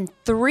 and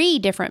 3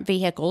 different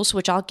vehicles,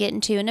 which I'll get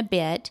into in a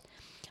bit.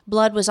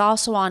 Blood was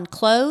also on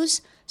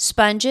clothes,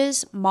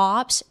 sponges,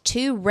 mops,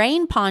 2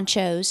 rain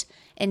ponchos,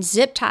 and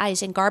zip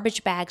ties and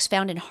garbage bags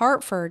found in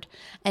Hartford,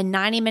 a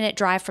 90-minute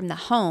drive from the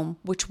home,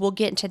 which we'll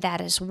get into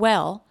that as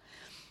well.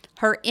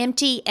 Her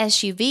empty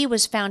SUV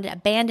was found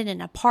abandoned in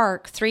a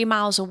park 3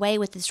 miles away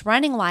with its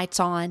running lights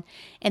on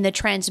and the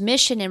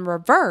transmission in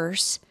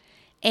reverse,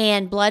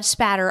 and blood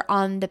spatter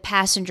on the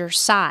passenger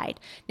side.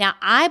 Now,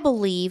 I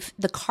believe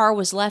the car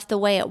was left the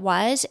way it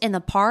was in the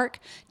park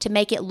to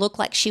make it look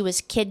like she was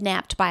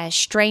kidnapped by a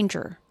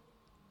stranger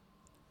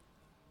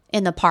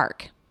in the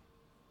park.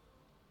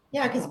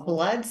 Yeah, because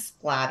blood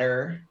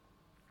splatter,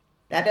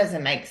 that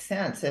doesn't make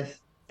sense if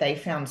they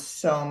found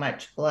so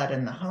much blood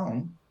in the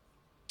home.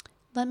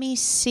 Let me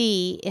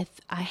see if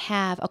I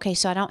have. Okay,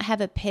 so I don't have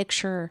a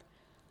picture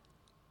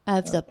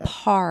of the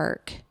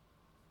park.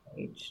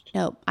 Staged.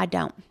 No, I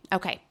don't.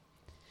 Okay.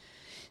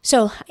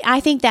 So I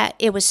think that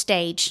it was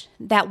staged.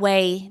 That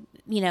way,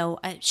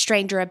 a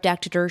stranger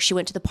abducted her. She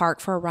went to the park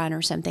for a run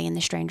or something, and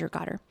the stranger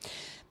got her.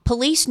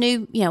 Police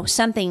knew,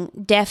 something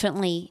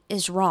definitely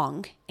is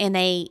wrong, and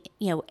they,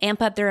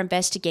 amp up their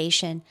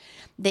investigation.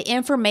 The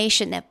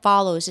information that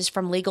follows is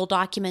from legal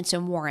documents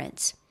and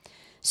warrants.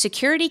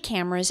 Security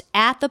cameras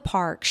at the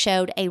park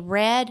showed a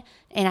red,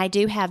 and I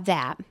do have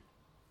that,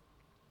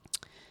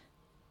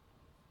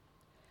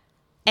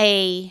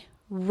 a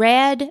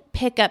red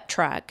pickup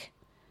truck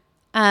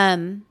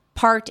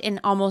parked in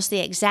almost the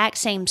exact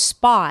same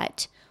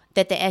spot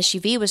that the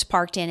SUV was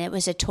parked in. It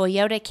was a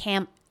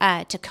Toyota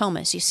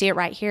Tacoma. So you see it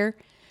right here.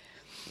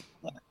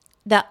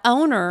 The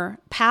owner,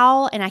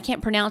 Powell, and I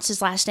can't pronounce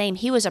his last name,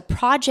 he was a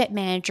project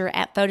manager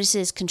at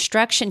Fotis's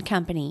construction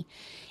company.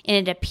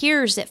 And it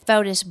appears that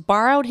Fotis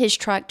borrowed his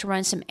truck to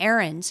run some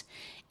errands.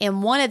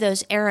 And one of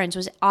those errands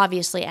was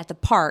obviously at the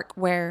park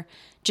where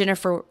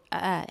Jennifer,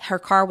 her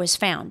car was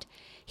found.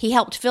 He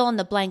helped fill in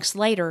the blanks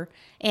later.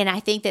 And I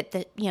think that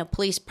the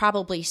police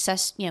probably,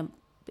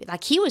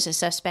 like he was a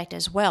suspect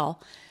as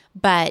well,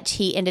 but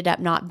he ended up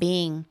not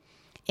being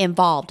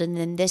involved. And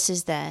then this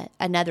is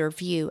another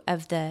view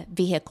of the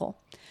vehicle.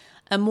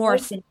 A more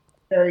wasn't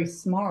very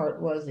smart,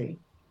 was he?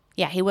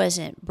 Yeah, he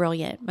wasn't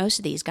brilliant. Most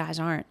of these guys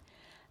aren't.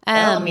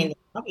 Well, the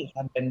bodies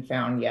haven't been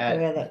found yet.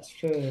 Yeah, that's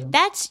true.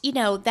 That's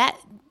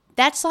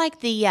that's like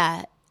the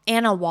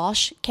Anna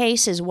Walsh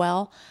case as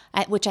well,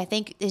 which I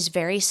think is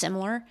very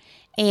similar.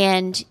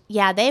 And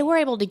yeah, they were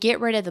able to get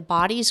rid of the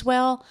bodies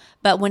well,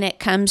 but when it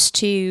comes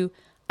to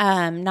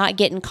not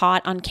getting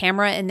caught on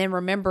camera, and then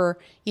remember,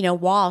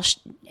 Walsh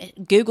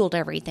Googled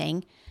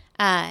everything.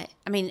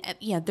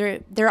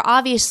 They're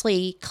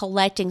obviously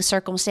collecting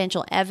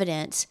circumstantial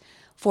evidence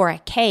for a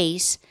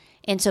case,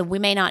 and so we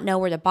may not know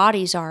where the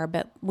bodies are,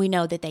 but we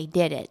know that they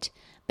did it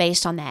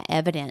based on that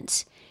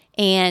evidence.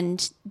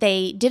 And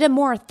they did a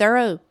more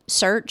thorough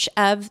search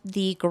of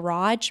the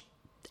garage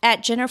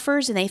at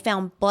Jennifer's, and they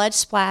found blood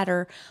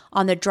splatter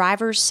on the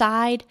driver's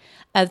side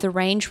of the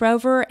Range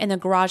Rover and the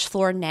garage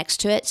floor next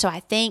to it. So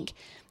I think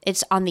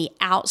it's on the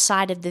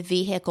outside of the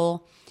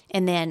vehicle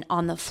and then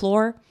on the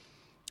floor.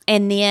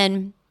 And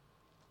then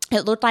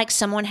it looked like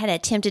someone had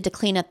attempted to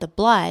clean up the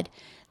blood.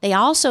 They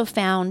also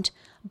found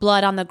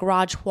blood on the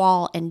garage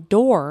wall and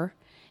door,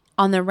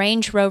 on the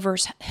Range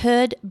Rover's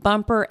hood,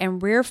 bumper,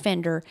 and rear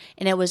fender,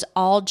 and it was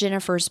all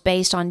Jennifer's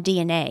based on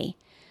DNA.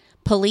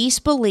 Police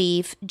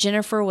believe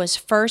Jennifer was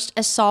first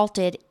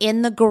assaulted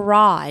in the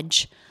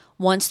garage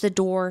once the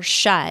door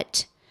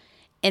shut,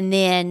 and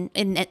then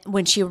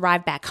when she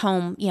arrived back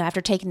home, after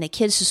taking the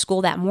kids to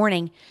school that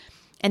morning.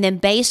 And then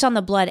based on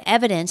the blood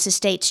evidence, the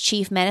state's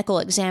chief medical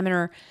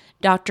examiner,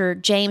 Dr.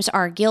 James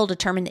R. Gill,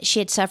 determined that she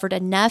had suffered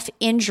enough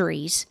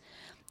injuries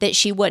that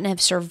she wouldn't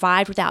have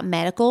survived without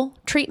medical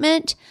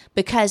treatment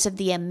because of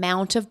the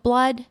amount of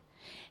blood,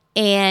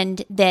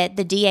 and that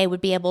the DA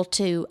would be able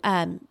to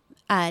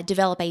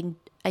develop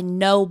a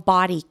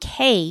no-body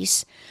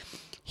case.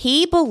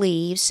 He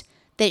believes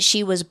that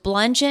she was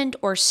bludgeoned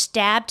or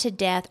stabbed to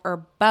death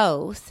or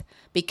both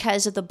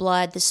because of the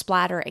blood, the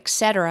splatter,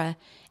 etc.,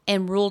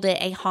 and ruled it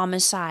a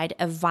homicide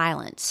of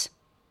violence.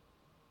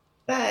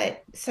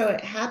 But so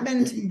it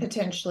happened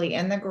potentially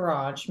in the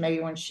garage, maybe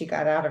when she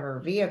got out of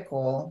her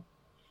vehicle,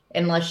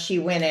 unless she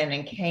went in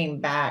and came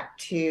back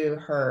to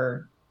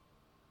her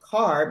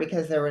car,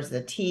 because there was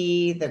the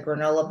tea, the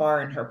granola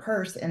bar, and her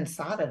purse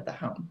inside of the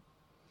home.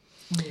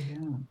 Oh,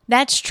 yeah.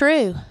 That's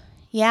true.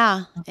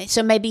 Yeah.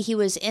 So maybe he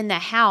was in the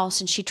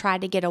house and she tried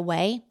to get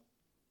away.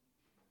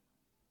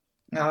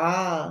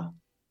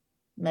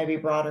 Maybe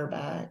brought her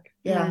back.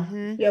 Yeah.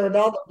 Mm-hmm. Yeah, with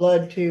all the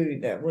blood too,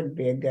 that wouldn't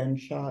be a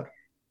gunshot.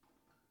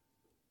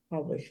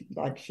 Probably,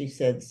 like she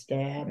said,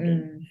 stabbed.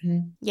 Mm-hmm.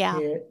 Yeah.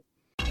 Hit.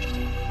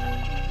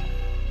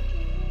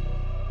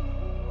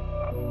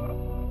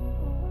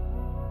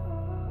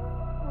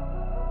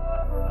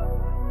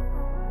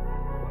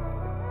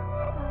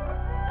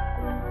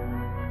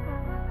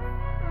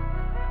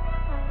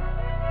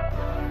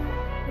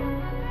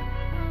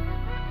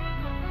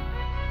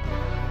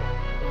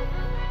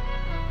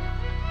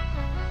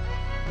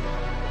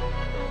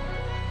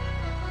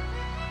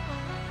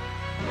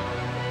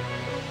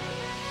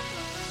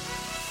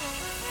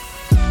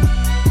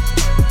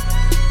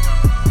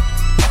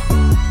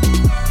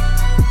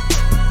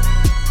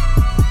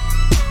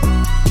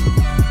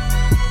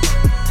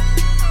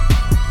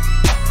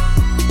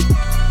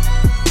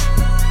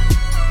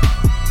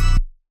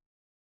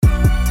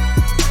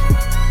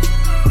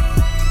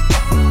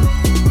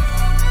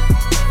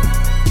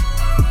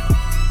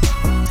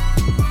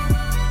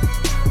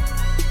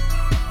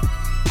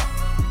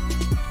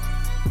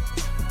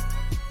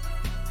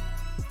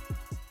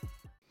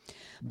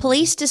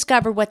 police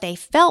discovered what they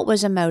felt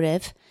was a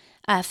motive.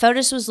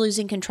 Fotis was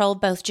losing control of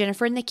both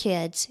Jennifer and the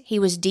kids. He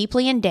was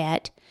deeply in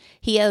debt.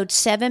 He owed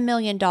 $7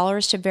 million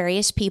to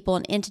various people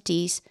and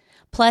entities,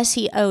 plus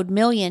he owed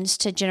millions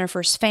to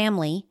Jennifer's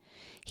family.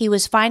 He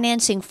was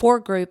financing For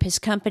Group, his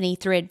company,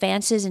 through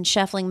advances and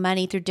shuffling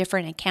money through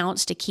different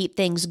accounts to keep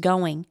things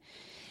going.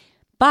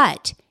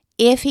 But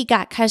if he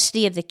got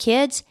custody of the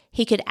kids,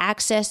 he could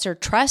access their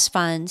trust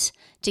funds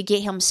to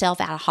get himself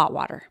out of hot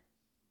water.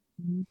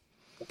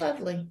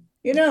 Lovely.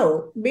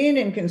 Being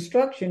in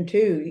construction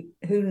too,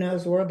 who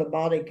knows where the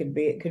body could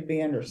be? It could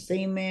be under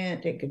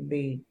cement. It could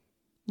be.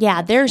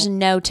 Yeah, there's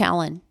no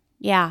telling.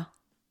 Yeah,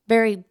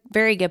 very,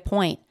 very good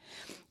point.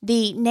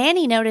 The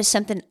nanny noticed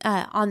something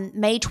on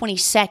May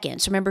 22nd.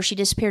 So remember, she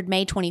disappeared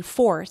May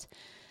 24th.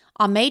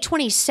 On May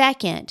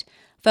 22nd,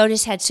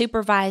 Fotis had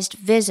supervised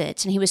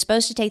visits, and he was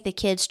supposed to take the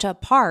kids to a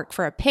park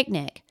for a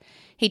picnic.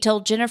 He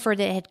told Jennifer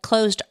that it had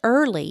closed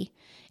early,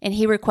 and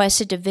he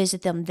requested to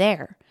visit them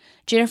there.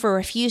 Jennifer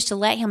refused to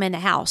let him in the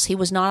house. He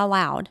was not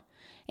allowed.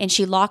 And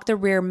she locked the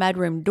rear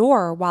mudroom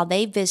door while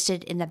they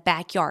visited in the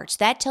backyard. So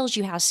that tells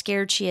you how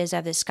scared she is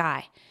of this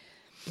guy.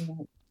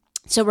 Mm-hmm.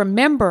 So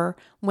remember,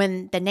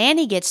 when the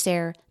nanny gets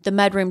there, the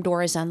mudroom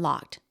door is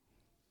unlocked.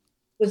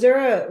 Was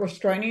there a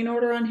restraining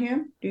order on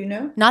him? Do you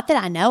know? Not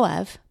that I know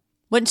of.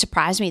 Wouldn't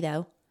surprise me,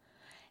 though.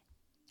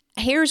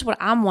 Here's what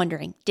I'm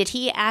wondering. Did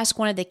he ask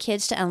one of the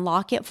kids to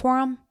unlock it for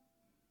him?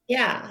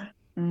 Yeah.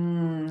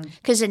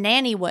 Because the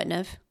nanny wouldn't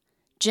have.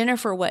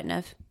 Jennifer wouldn't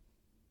have.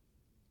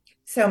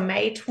 So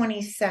May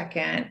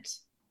 22nd,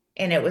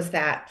 and it was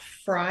that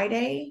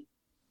Friday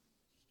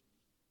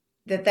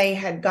that they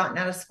had gotten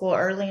out of school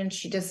early and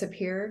she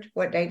disappeared.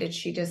 What day did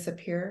she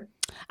disappear?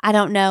 I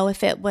don't know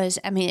if it was,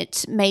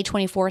 it's May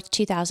 24th,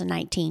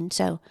 2019.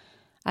 So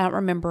I don't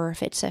remember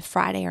if it's a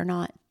Friday or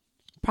not.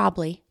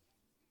 Probably.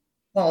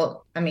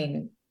 Well,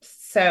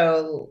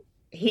 so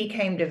he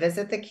came to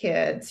visit the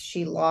kids.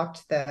 She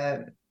locked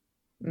the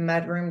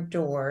mudroom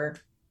door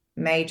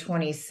May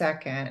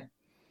 22nd.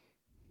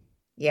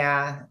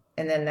 Yeah.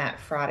 And then that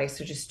Friday.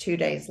 So just 2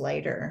 days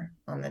later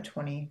on the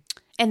 20th.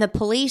 And the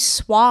police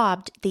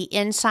swabbed the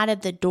inside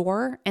of the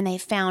door and they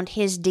found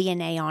his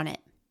DNA on it.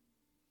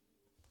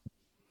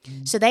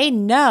 So they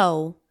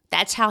know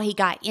that's how he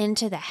got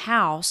into the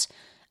house.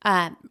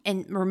 And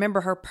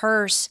remember, her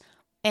purse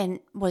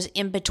was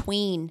in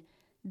between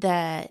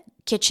the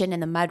kitchen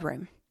and the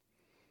mudroom.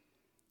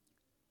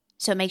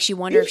 So it makes you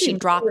wonder if she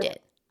dropped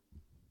it.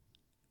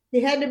 He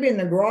had to be in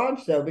the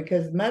garage, though,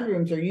 because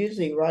mudrooms are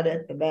usually right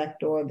at the back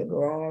door of the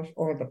garage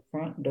or the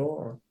front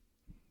door.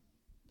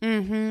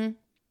 Mm-hmm.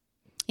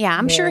 Yeah,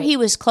 I'm sure he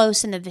was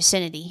close in the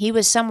vicinity. He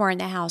was somewhere in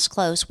the house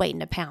close, waiting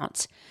to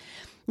pounce.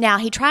 Now,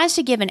 he tries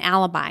to give an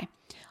alibi.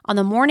 On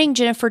the morning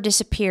Jennifer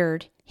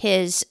disappeared,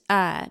 his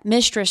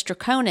mistress,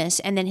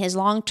 Troconis, and then his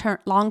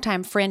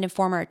longtime friend and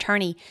former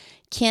attorney,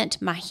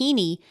 Kent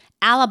Mahini,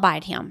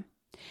 alibied him.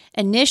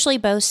 Initially,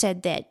 both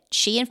said that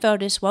she and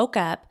Fotis woke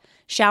up,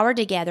 showered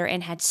together,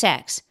 and had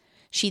sex.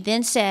 She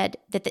then said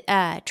that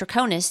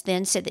Troconis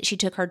then said that she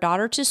took her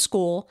daughter to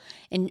school,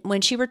 and when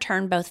she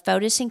returned, both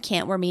Fotis and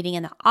Kent were meeting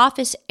in the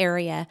office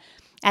area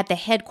at the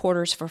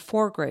headquarters for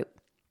For Group.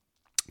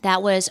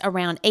 That was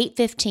around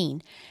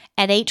 8:15.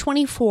 At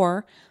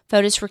 8:24,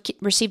 Fotis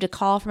received a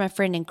call from a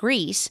friend in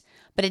Greece,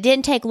 but it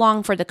didn't take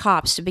long for the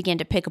cops to begin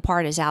to pick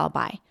apart his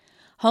alibi.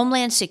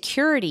 Homeland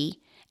Security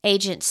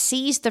agents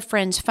seized the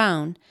friend's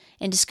phone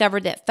and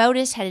discovered that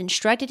Fotis had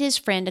instructed his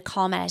friend to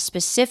call him at a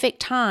specific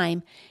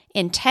time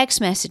in text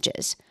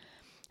messages.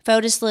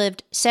 Fotis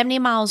lived 70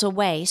 miles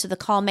away, so the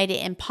call made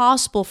it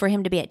impossible for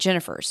him to be at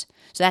Jennifer's.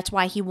 So that's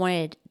why he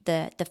wanted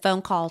the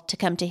phone call to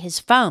come to his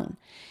phone.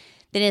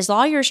 Then his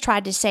lawyers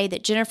tried to say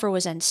that Jennifer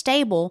was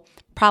unstable,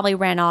 probably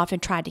ran off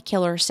and tried to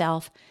kill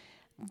herself.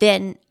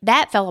 Then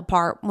that fell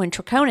apart when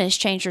Troconis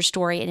changed her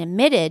story and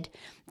admitted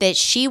that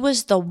she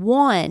was the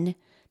one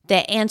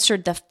that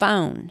answered the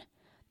phone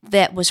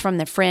that was from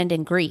the friend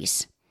in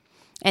Greece,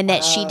 and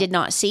that she did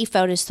not see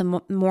Fotis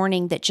the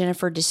morning that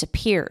Jennifer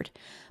disappeared.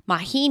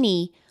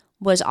 Mahini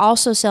was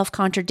also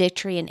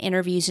self-contradictory in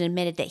interviews and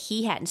admitted that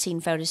he hadn't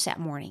seen Fotis that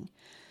morning.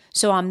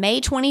 So on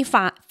May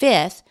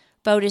 25th,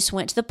 Fotis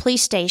went to the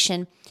police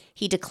station.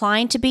 He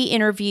declined to be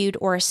interviewed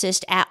or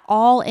assist at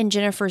all in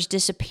Jennifer's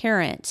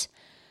disappearance.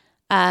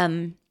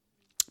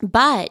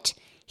 But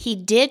he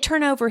did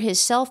turn over his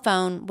cell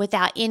phone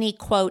without any,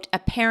 quote,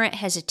 apparent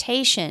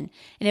hesitation,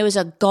 and it was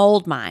a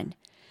gold mine.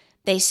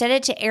 They set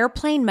it to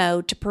airplane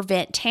mode to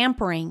prevent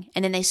tampering,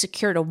 and then they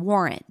secured a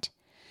warrant.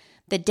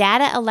 The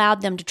data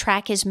allowed them to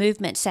track his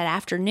movements that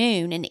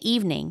afternoon and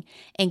evening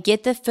and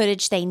get the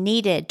footage they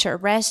needed to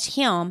arrest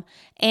him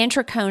and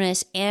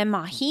Troconis and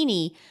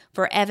Mahini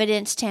for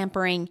evidence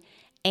tampering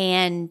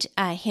and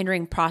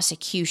hindering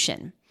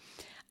prosecution.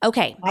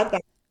 Okay.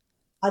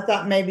 I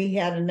thought maybe he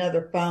had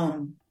another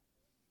phone.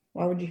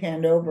 Why would you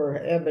hand over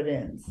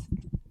evidence?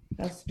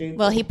 That's stupid.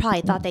 Well, he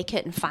probably thought they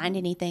couldn't find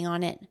anything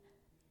on it.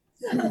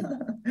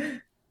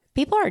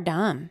 People are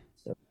dumb.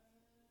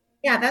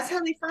 Yeah, that's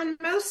how they find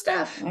most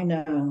stuff. I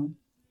know.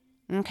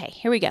 Okay,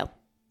 here we go.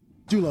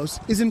 Dulos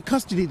is in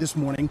custody this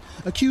morning,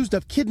 accused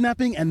of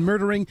kidnapping and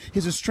murdering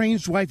his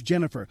estranged wife,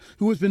 Jennifer,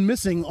 who has been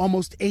missing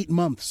almost 8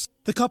 months.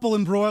 The couple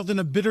embroiled in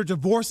a bitter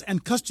divorce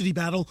and custody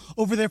battle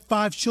over their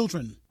 5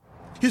 children.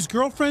 His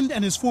girlfriend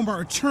and his former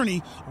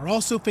attorney are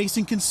also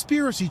facing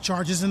conspiracy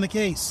charges in the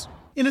case.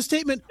 In a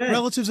statement,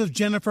 relatives of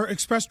Jennifer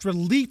expressed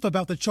relief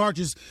about the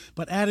charges,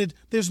 but added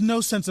there's no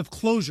sense of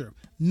closure.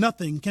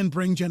 Nothing can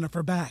bring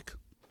Jennifer back.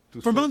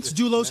 For months,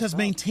 Doulos has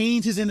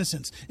maintained his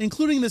innocence,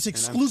 including this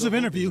exclusive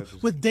interview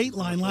with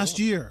Dateline last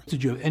year.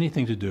 Did you have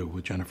anything to do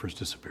with Jennifer's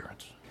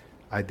disappearance?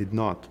 I did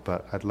not,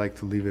 but I'd like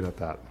to leave it at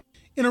that.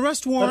 In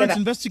arrest warrants,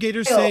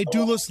 investigators say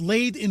Doulos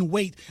laid in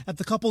wait at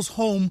the couple's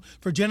home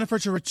for Jennifer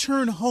to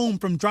return home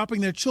from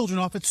dropping their children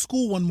off at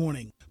school one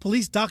morning.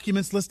 Police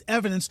documents list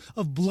evidence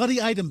of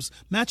bloody items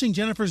matching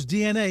Jennifer's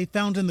DNA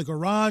found in the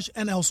garage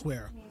and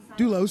elsewhere.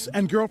 Doulos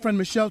and girlfriend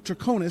Michelle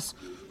Troconis,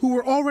 who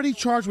were already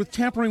charged with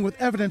tampering with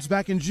evidence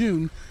back in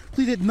June,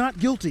 pleaded not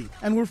guilty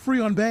and were free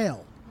on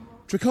bail.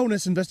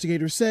 Troconis,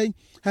 investigators say,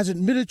 has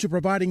admitted to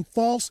providing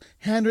false,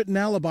 handwritten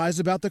alibis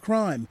about the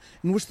crime,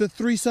 in which the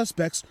 3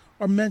 suspects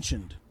are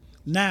mentioned.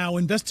 Now,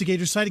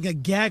 investigators citing a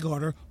gag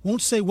order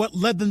won't say what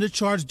led them to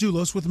charge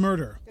Doulos with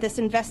murder. This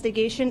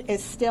investigation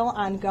is still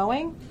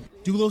ongoing.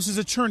 Doulos'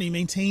 attorney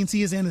maintains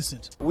he is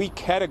innocent. We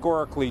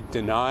categorically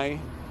deny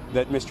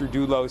that Mr.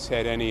 Doulos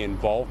had any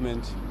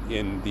involvement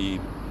in the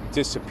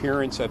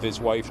disappearance of his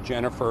wife,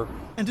 Jennifer.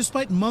 And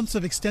despite months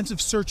of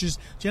extensive searches,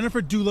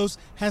 Jennifer Dulos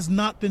has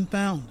not been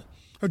found.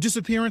 Her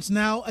disappearance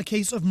now a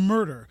case of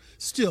murder,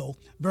 still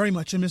very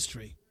much a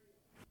mystery.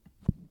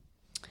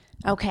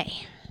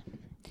 Okay.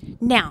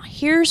 Now,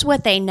 here's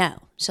what they know.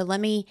 So let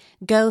me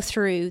go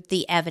through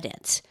the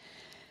evidence.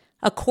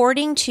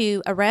 According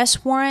to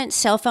arrest warrants,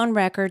 cell phone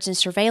records, and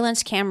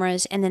surveillance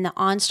cameras, and then the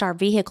OnStar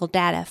vehicle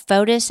data,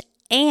 Fotis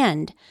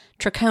and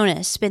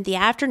Troconis spent the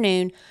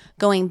afternoon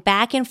going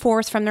back and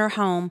forth from their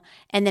home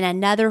and then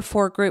another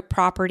 4-group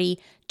property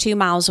 2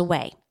 miles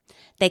away.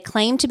 They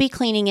claimed to be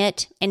cleaning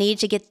it and needed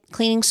to get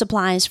cleaning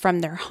supplies from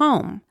their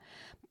home.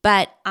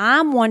 But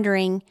I'm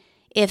wondering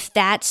if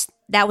that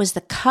was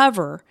the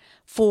cover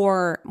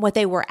for what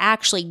they were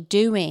actually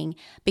doing,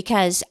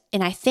 because,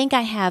 and I think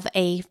I have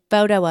a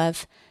photo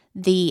of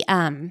the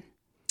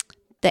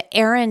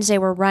errands they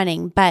were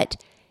running, but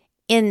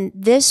in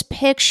this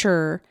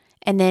picture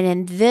and then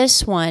in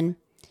this one,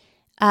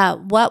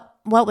 what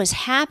was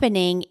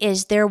happening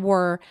is there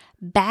were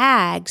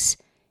bags,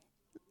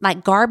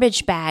 like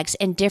garbage bags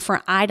and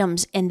different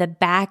items in the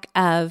back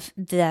of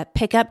the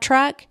pickup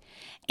truck,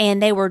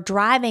 and they were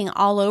driving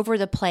all over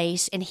the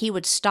place, and he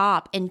would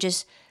stop and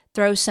just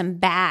throw some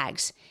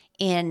bags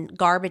in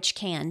garbage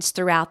cans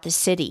throughout the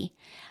city.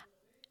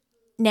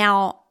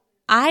 Now,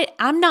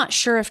 I'm not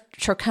sure if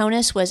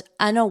Troconis was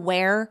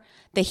unaware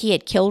that he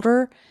had killed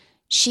her.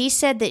 She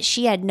said that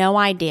she had no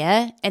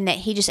idea and that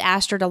he just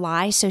asked her to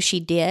lie, so she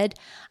did.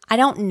 I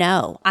don't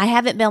know. I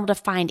haven't been able to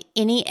find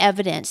any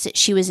evidence that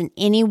she was in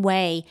any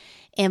way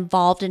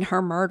involved in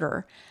her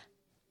murder.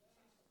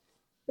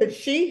 But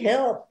she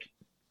helped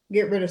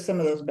get rid of some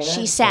of those bags.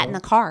 She sat in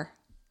the car.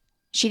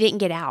 She didn't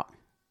get out.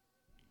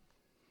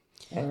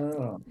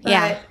 Oh.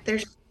 Yeah. But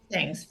there's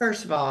things.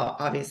 First of all,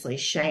 obviously,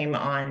 shame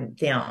on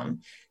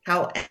them.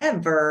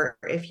 However,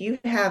 if you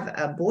have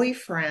a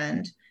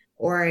boyfriend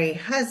or a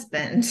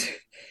husband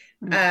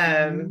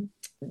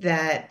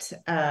that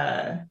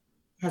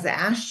has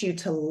asked you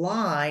to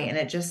lie, and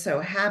it just so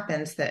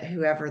happens that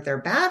whoever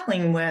they're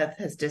battling with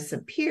has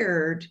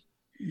disappeared,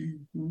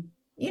 you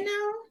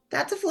know,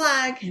 that's a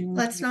flag.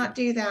 Let's not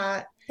do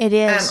that. It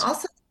is.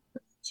 Also,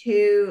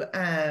 2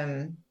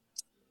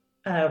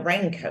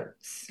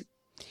 raincoats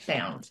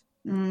found.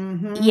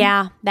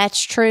 Yeah,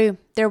 that's true.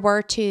 There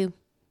were 2.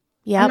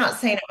 Yeah, I'm not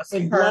saying it was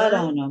With her. blood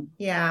on them.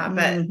 Yeah,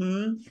 but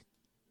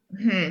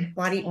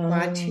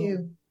why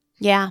 2?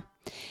 Yeah.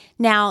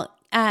 Now,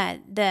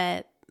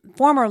 the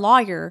former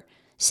lawyer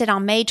said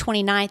on May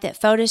 29th that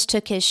Fotis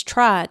took his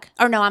truck,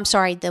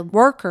 the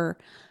worker,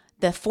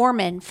 the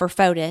foreman for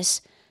Fotis,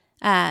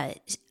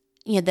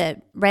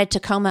 the red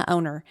Tacoma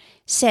owner,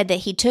 said that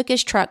he took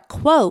his truck,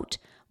 quote,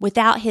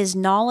 without his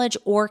knowledge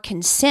or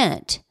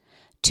consent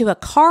to a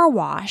car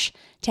wash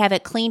to have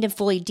it cleaned and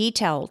fully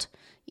detailed.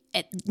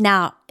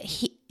 Now,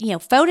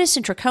 Fotis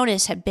and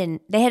Troconis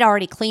had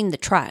already cleaned the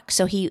truck,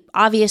 so he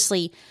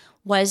obviously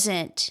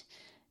wasn't,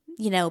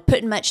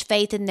 putting much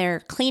faith in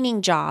their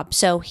cleaning job,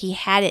 so he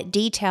had it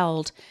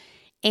detailed,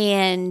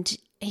 and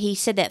he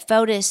said that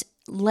Fotis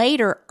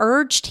later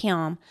urged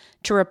him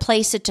to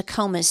replace the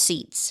Tacoma's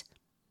seats.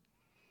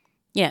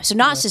 So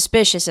not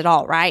suspicious at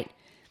all, right?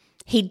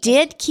 He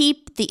did he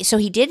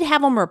did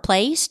have them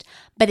replaced,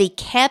 but he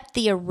kept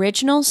the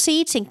original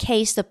seats in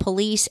case the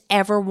police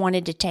ever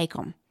wanted to take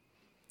them.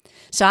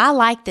 So I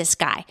like this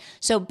guy.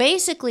 So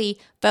basically,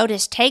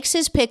 Fotis takes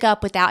his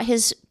pickup without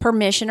his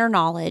permission or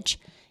knowledge,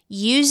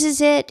 uses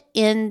it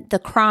in the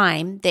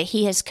crime that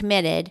he has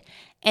committed,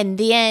 and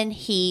then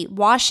he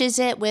washes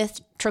it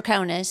with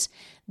Troconis.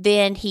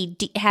 Then he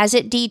has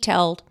it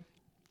detailed,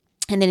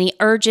 and then he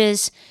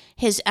urges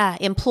his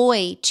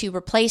employee to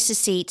replace the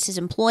seats. His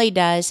employee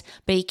does,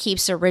 but he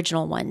keeps the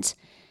original ones.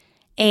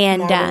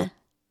 And,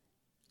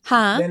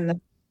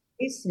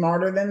 He's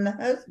smarter than the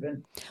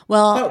husband.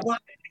 Well, but why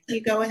did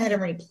you go ahead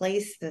and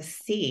replace the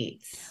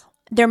seats?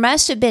 There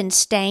must have been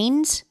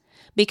stains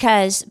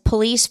because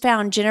police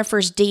found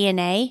Jennifer's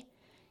DNA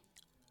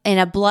in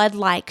a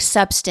blood-like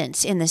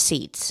substance in the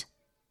seats.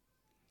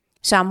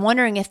 So I'm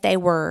wondering if they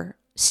were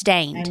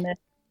stained.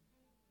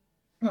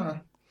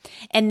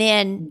 And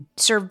then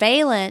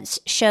surveillance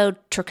showed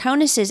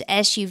Troconis'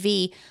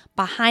 SUV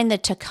behind the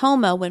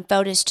Tacoma when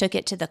Fotis took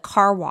it to the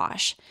car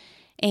wash.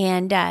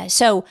 And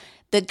so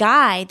the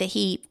guy that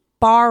he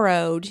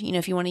borrowed,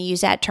 if you want to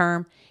use that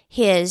term,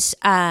 his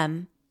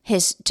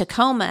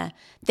Tacoma,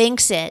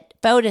 thinks that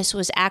Fotis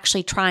was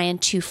actually trying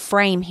to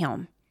frame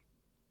him.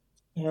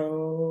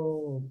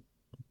 Oh.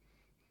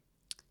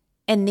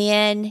 And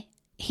then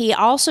he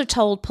also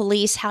told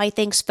police how he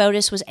thinks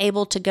Fotis was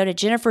able to go to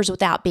Jennifer's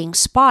without being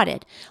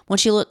spotted.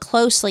 Once you look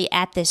closely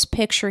at this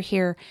picture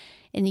here,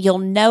 and you'll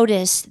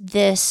notice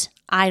this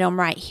item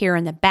right here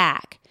in the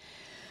back.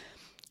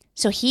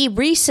 So he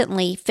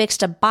recently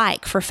fixed a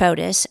bike for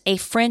Fotis, a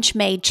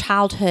French-made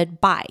childhood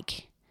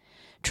bike.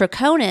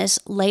 Troconis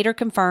later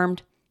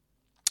confirmed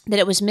that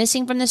it was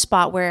missing from the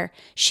spot where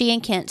she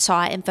and Kent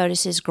saw it in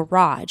Fotis'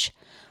 garage.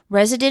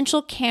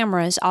 Residential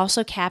cameras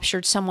also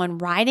captured someone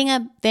riding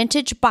a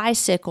vintage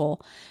bicycle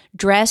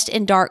dressed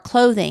in dark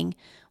clothing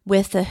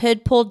with the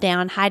hood pulled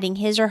down, hiding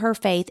his or her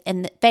face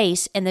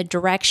in the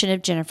direction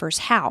of Jennifer's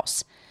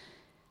house.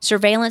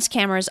 Surveillance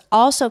cameras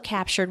also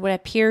captured what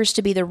appears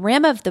to be the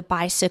rim of the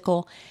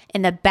bicycle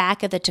in the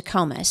back of the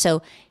Tacoma.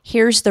 So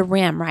here's the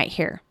rim right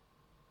here.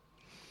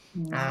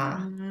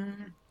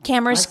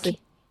 Cameras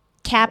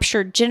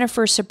captured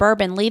Jennifer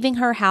Suburban leaving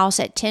her house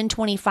at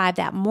 10:25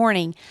 that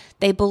morning.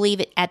 They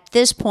believe at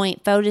this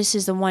point Fotis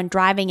is the one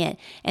driving it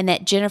and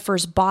that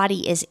Jennifer's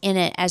body is in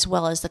it as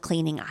well as the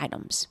cleaning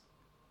items.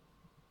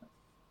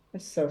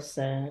 That's so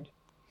sad.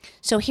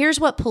 So here's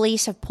what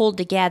police have pulled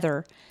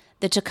together.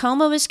 The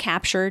Tacoma was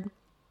captured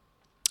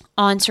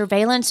on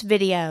surveillance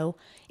video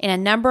in a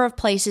number of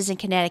places in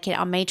Connecticut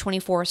on May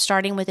 24th,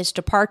 starting with its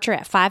departure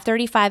at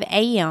 5:35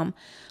 a.m.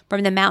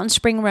 from the Mountain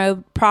Spring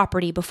Road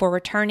property before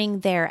returning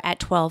there at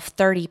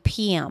 12:30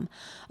 p.m.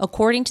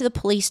 According to the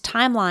police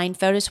timeline,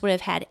 Fotis would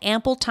have had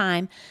ample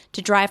time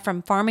to drive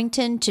from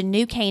Farmington to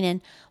New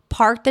Canaan,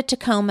 park the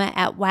Tacoma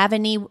at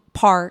Waveney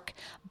Park,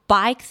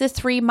 bike the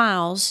 3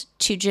 miles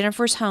to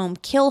Jennifer's home,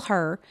 kill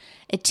her,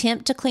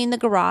 attempt to clean the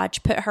garage,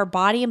 put her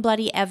body and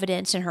bloody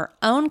evidence in her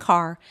own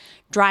car,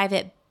 drive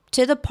it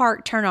to the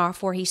park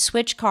turnoff where he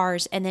switched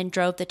cars and then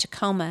drove the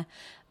Tacoma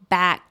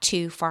back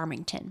to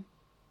Farmington.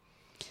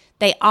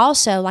 They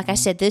also, like I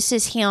said, this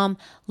is him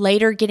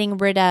later getting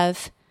rid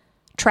of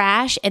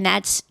trash, and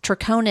that's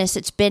Troconis.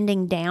 It's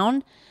bending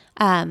down.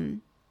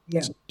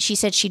 She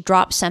said she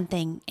dropped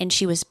something and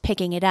she was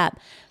picking it up.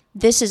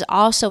 This is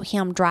also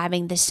him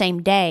driving the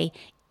same day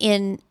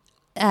in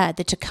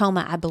the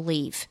Tacoma, I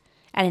believe,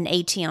 at an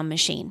ATM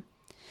machine.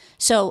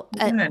 So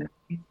a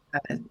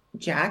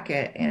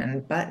jacket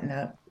and button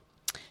up.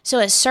 So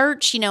a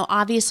search,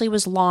 obviously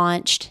was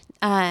launched.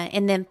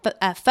 And then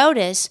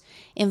Fotis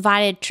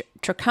invited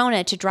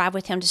Troconis to drive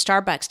with him to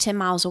Starbucks 10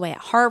 miles away at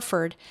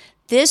Hartford.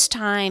 This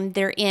time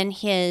they're in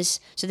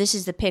his, so this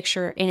is the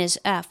picture, in his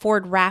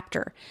Ford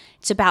Raptor.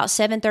 It's about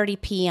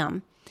 7:30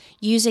 p.m.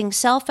 Using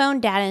cell phone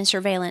data and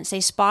surveillance,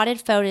 they spotted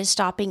Fotis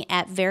stopping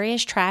at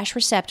various trash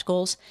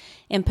receptacles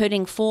and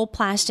putting full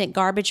plastic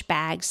garbage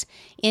bags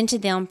into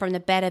them from the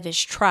bed of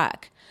his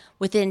truck.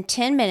 Within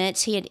 10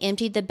 minutes, he had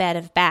emptied the bed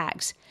of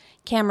bags.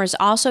 Cameras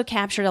also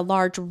captured a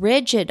large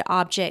rigid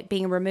object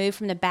being removed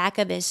from the back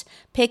of his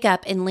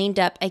pickup and leaned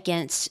up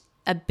against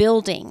a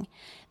building.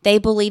 They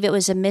believe it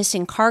was a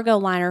missing cargo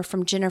liner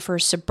from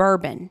Jennifer's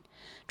Suburban.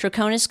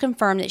 Troconis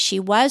confirmed that she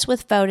was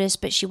with Fotis,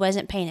 but she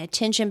wasn't paying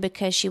attention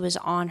because she was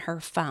on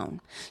her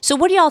phone. So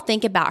what do y'all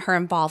think about her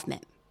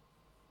involvement?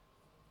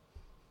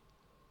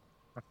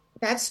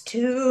 That's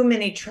too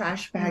many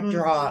trash bag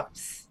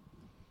drops.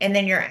 And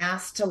then you're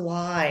asked to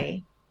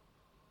lie.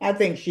 I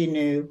think she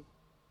knew.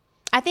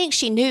 I think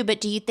she knew,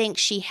 but do you think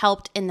she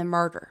helped in the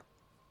murder?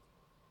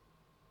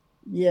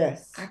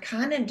 Yes. I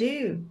kind of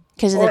do.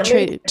 Because of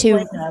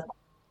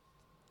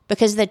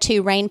because of the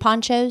 2 rain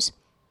ponchos?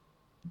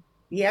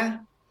 Yeah.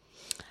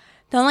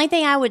 The only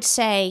thing I would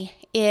say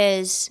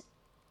is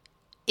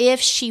if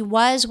she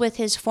was with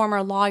his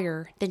former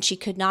lawyer, then she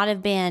could not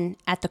have been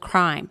at the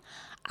crime.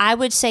 I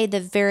would say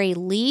the very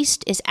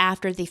least is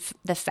after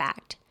the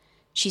fact.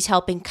 She's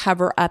helping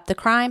cover up the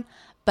crime.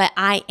 But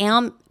I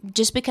am,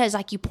 just because,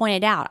 like you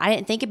pointed out, I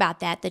didn't think about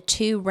that. The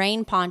 2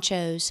 rain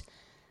ponchos,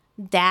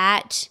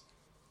 that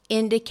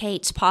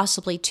indicates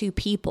possibly 2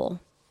 people.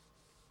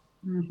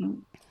 Mm-hmm.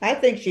 I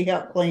think she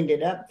helped clean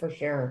it up for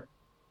sure.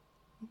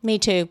 Me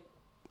too.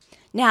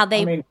 Now,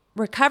 they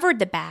recovered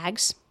the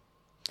bags.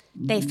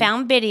 They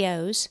found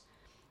videos,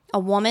 a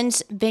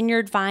woman's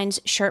Vineyard Vines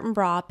shirt and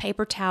bra,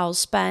 paper towels,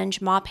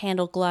 sponge, mop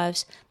handle,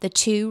 gloves, the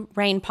 2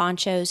 rain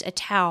ponchos, a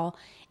towel,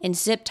 and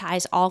zip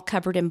ties all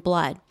covered in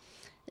blood.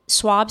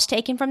 swabs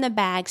taken from the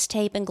bags,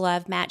 tape, and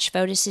glove matched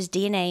Fotis's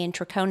DNA, and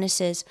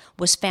Troconis's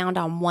was found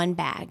on one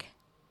bag.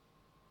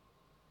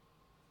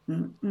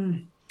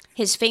 Mm-mm.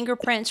 His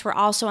fingerprints were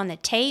also on the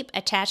tape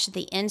attached to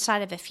the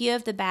inside of a few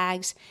of the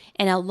bags,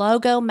 and a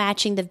logo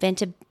matching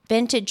the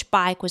vintage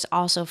bike was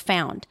also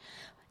found.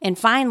 And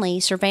finally,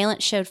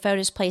 surveillance showed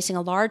Fotis placing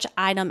a large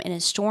item in a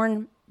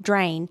storm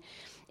drain.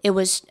 It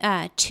was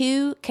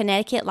 2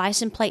 Connecticut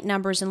license plate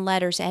numbers and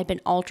letters that had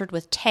been altered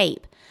with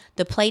tape.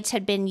 The plates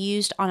had been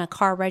used on a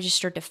car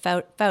registered to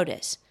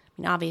Fotis.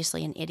 I mean,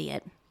 obviously an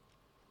idiot.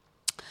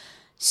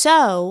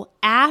 So,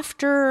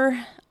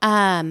 after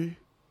 7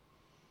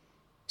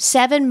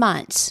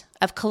 months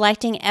of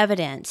collecting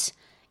evidence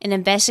and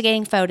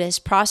investigating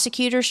Fotis,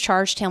 prosecutors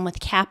charged him with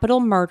capital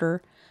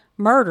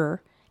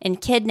murder, and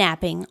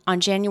kidnapping on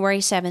January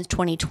 7th,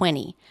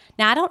 2020.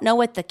 Now, I don't know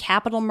what the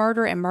capital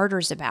murder and murder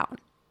is about.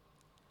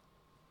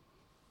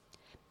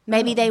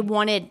 Maybe they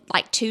wanted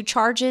like 2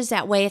 charges.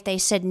 That way, if they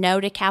said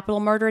no to capital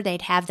murder,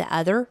 they'd have the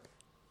other.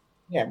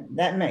 Yeah,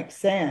 that makes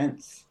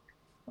sense.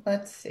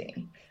 Let's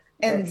see.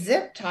 And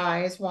zip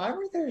ties. Why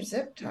were there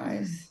zip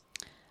ties?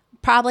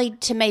 Probably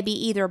to maybe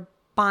either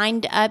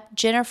bind up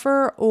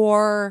Jennifer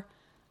or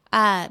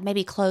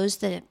maybe close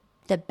the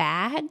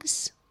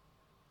bags.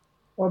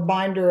 Or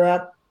bind her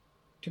up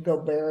to go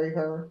bury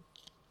her.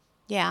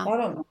 Yeah. I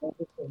don't know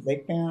because they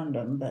found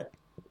them, but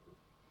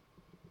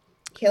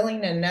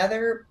Killing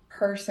another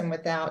person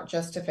without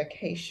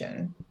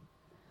justification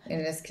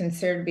and is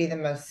considered to be the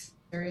most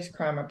serious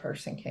crime a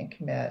person can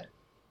commit.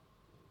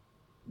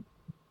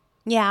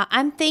 Yeah,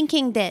 I'm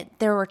thinking that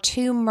there were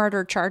 2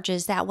 murder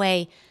charges. That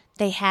way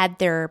they had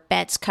their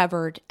bets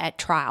covered at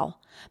trial.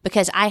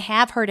 Because I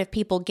have heard of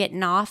people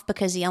getting off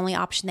because the only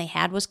option they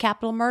had was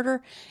capital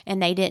murder,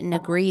 and they didn't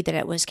agree that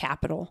it was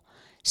capital.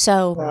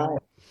 So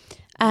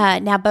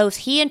now both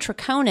he and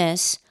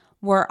Troconis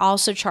were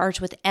also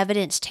charged with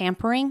evidence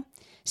tampering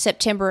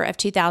September of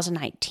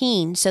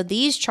 2019. So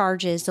these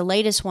charges, the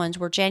latest ones,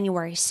 were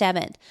January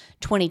 7th,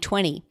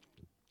 2020.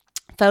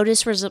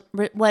 Fotis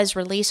was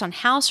released on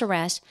house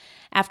arrest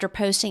after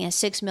posting a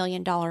 $6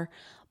 million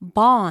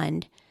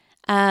bond,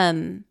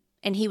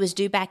 and he was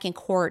due back in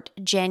court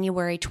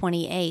January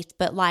 28th.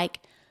 But like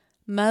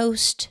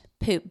most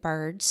poop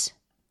birds,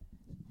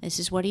 this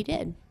is what he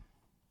did.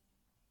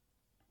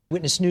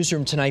 Witness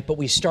Newsroom tonight, but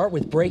we start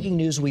with breaking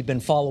news we've been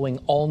following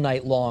all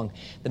night long.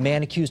 The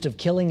man accused of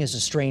killing his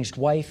estranged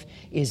wife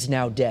is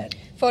now dead.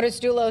 Fotis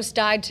Dulos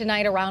died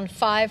tonight around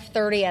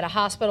 5:30 at a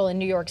hospital in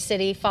New York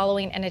City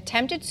following an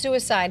attempted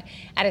suicide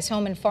at his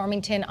home in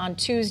Farmington on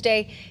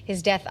Tuesday.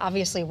 His death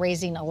obviously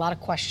raising a lot of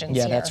questions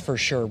Yeah, here. that's for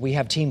sure. We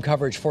have team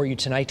coverage for you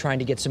tonight trying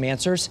to get some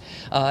answers.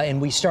 And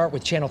we start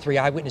with Channel 3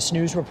 Eyewitness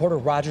News reporter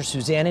Roger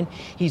Suzanin.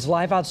 He's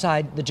live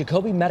outside the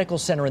Jacoby Medical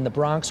Center in the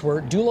Bronx,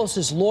 where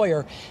Dulos'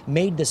 lawyer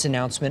made this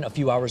announcement a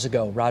few hours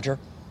ago. Roger?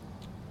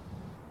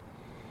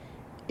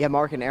 Yeah,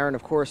 Mark and Aaron,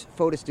 of course,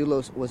 Fotis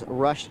Dulos was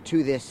rushed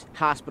to this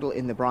hospital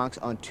in the Bronx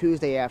on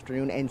Tuesday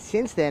afternoon. And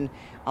since then,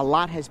 a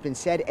lot has been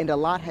said and a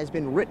lot has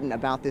been written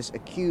about this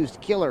accused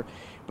killer.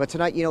 But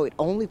tonight, it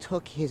only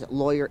took his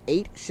lawyer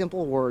 8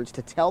 simple words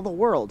to tell the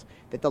world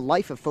that the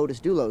life of Fotis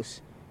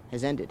Dulos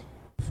has ended.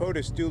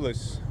 Fotis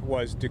Dulos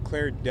was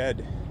declared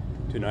dead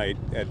tonight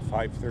at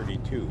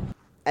 5:32.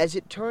 As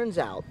it turns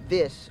out,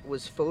 this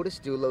was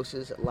Fotis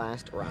Dulos'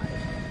 last ride.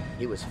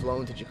 He was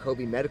flown to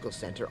Jacoby Medical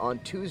Center on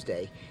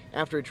Tuesday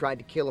after he tried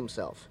to kill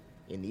himself.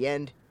 In the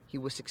end, he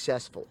was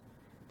successful.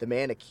 The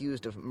man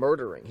accused of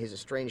murdering his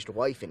estranged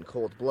wife in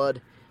cold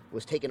blood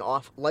was taken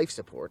off life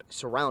support,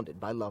 surrounded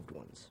by loved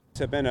ones.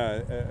 It's been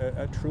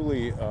a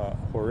truly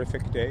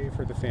horrific day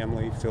for the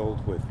family,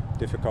 filled with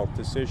difficult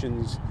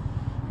decisions,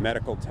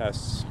 medical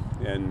tests,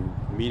 and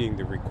meeting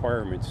the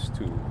requirements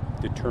to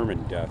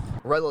determine death.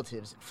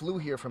 Relatives flew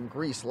here from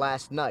Greece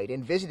last night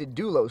and visited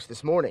Doulos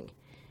this morning.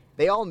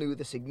 They all knew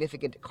the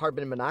significant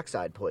carbon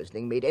monoxide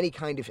poisoning made any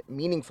kind of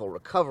meaningful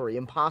recovery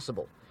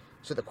impossible.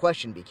 So the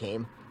question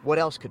became, what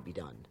else could be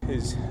done?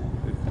 His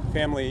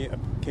family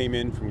came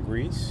in from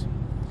Greece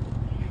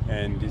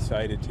and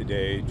decided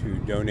today to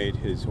donate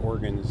his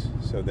organs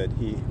so that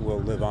he will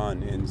live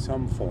on in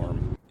some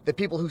form. The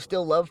people who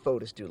still love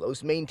Fotis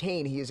Dulos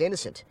maintain he is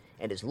innocent,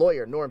 and his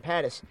lawyer, Norm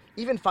Pattis,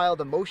 even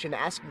filed a motion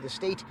asking the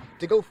state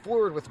to go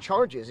forward with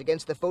charges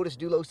against the Fotis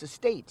Dulos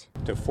estate.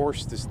 To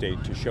force the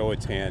state to show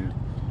its hand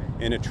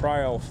in a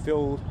trial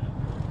filled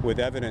with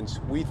evidence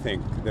we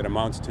think that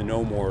amounts to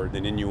no more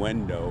than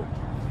innuendo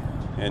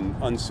and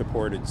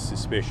unsupported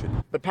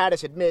suspicion. But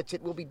Pattis admits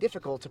it will be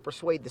difficult to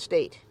persuade the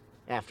state.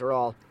 After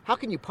all, how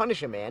can you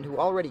punish a man who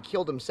already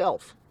killed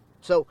himself?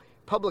 So,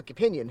 public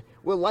opinion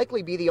will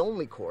likely be the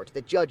only court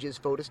that judges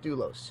Fotis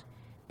Dulos.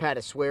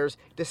 Pattis swears,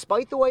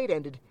 despite the way it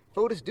ended,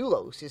 Fotis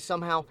Dulos is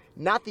somehow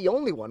not the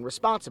only one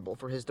responsible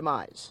for his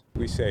demise.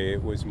 We say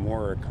it was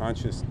more a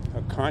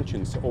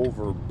conscience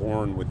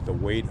overborne with the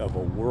weight of a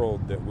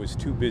world that was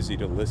too busy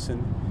to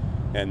listen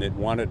and that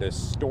wanted a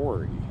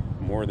story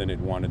more than it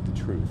wanted the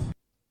truth.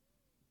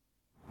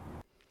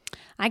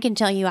 I can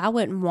tell you I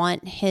wouldn't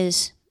want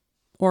his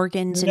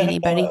organs in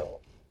anybody.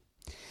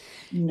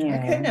 No. I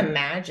couldn't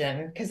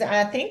imagine, because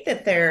I think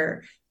that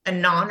they're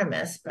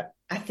anonymous, but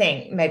I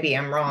think maybe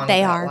I'm wrong.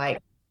 They about, are.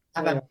 like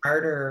have a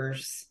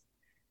murderer's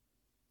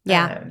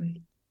Yeah.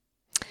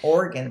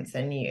 organs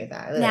in you.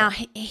 Now,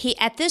 he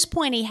at this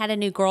point, he had a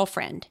new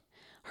girlfriend.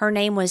 Her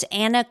name was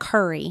Anna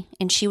Curry,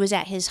 and she was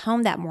at his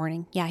home that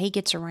morning. Yeah, he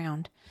gets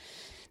around.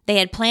 They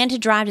had planned to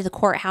drive to the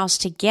courthouse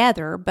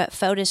together, but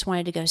Fotis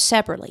wanted to go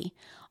separately.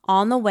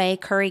 On the way,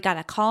 Curry got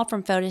a call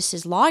from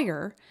Fotis's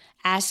lawyer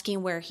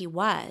asking where he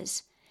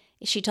was.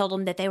 She told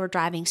him that they were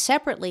driving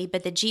separately,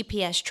 but the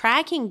GPS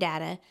tracking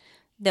data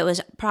that was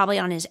probably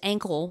on his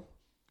ankle,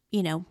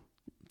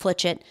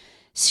 flitchet,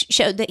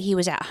 showed that he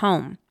was at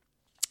home.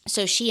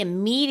 So she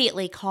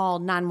immediately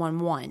called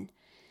 911.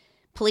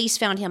 Police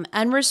found him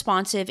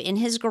unresponsive in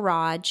his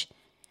garage.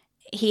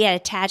 He had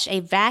attached a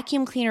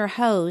vacuum cleaner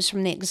hose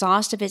from the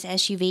exhaust of his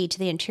SUV to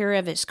the interior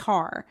of his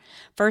car.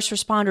 First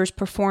responders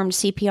performed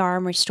CPR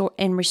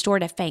and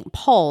restored a faint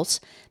pulse.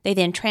 They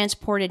then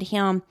transported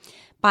him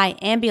by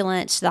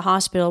ambulance to the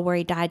hospital, where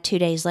he died 2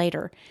 days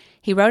later.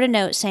 He wrote a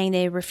note saying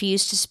they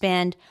refused to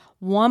spend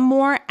one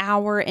more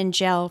hour in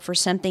jail for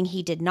something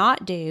he did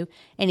not do,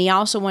 and he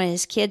also wanted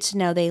his kids to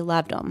know they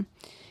loved him.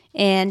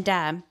 And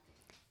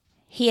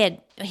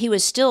Troconis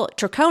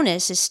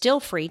is still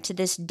free to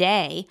this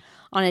day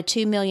on a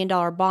 $2 million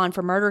bond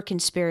for murder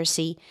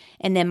conspiracy,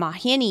 and then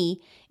Mahini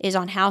is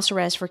on house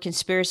arrest for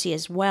conspiracy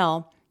as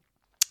well.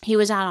 He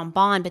was out on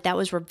bond, but that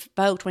was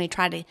revoked when he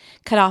tried to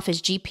cut off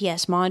his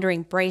GPS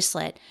monitoring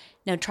bracelet.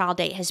 No trial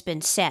date has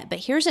been set. But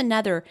here's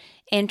another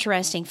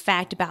interesting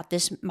fact about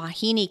this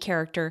Mahini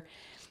character.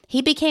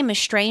 He became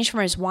estranged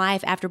from his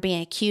wife after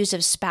being accused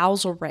of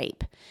spousal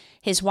rape.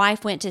 His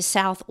wife went to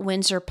South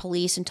Windsor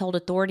police and told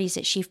authorities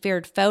that she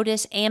feared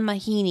Fotis and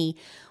Mahini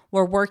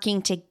were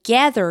working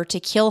together to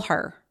kill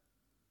her.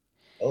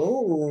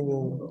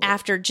 Oh.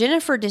 After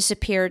Jennifer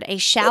disappeared, a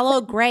shallow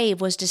grave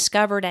was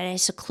discovered at a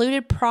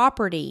secluded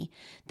property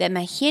that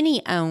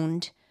Mahini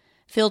owned,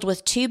 filled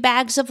with 2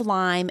 bags of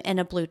lime and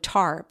a blue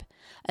tarp.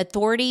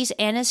 Authorities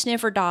and a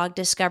sniffer dog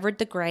discovered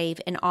the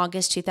grave in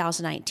August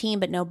 2019,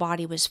 but no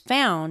body was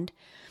found,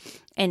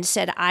 and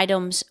said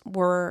items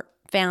were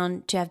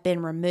found to have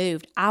been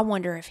removed. I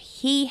wonder if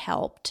he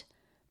helped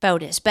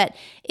Fotis. But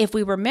if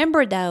we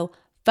remember, though,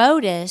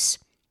 Fotis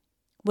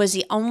was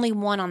the only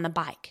one on the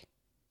bike.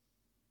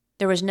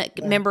 There was no,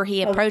 remember,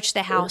 he approached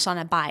the house on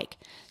a bike.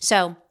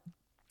 So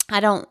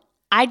the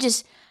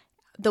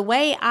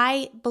way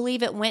I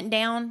believe it went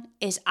down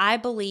is I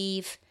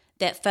believe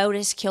that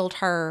Fotis killed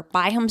her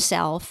by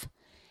himself,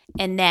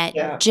 and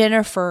that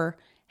Jennifer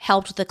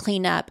helped with the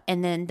cleanup,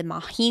 and then the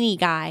Mahini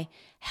guy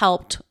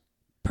helped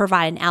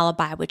provide an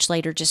alibi, which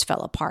later just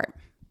fell apart.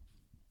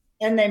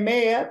 And they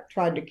may have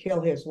tried to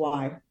kill his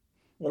wife,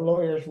 the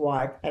lawyer's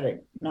wife, had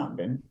it not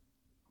been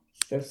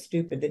so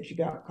stupid that she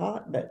got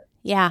caught. But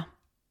yeah,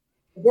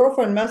 the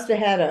girlfriend must have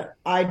had an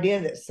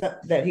idea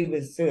that he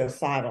was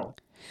suicidal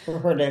for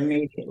her to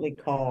immediately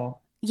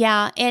call.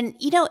 Yeah, and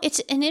it's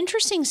an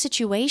interesting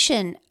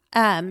situation.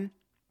 And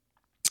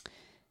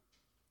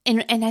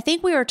I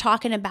think we were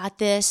talking about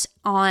this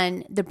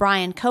on the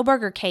Brian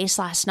Kohberger case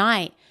last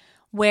night,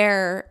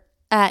 where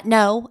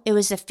no, it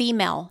was a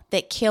female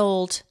that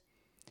killed.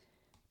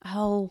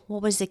 Oh,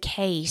 what was the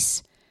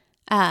case?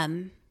 Let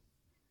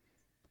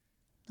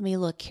me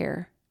look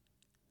here.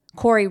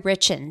 Corey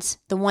Richins,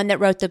 the one that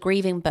wrote the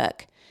grieving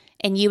book.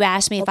 And you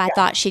asked me if I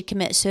thought she'd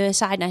commit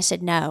suicide, and I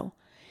said no.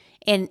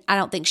 And I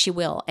don't think she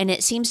will. And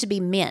it seems to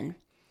be men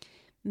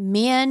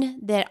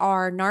that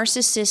are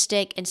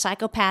narcissistic and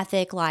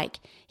psychopathic, like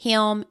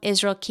him,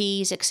 Israel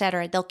Keys,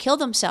 etc. They'll kill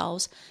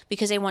themselves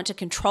because they want to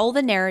control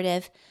the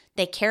narrative.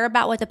 They care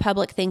about what the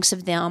public thinks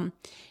of them.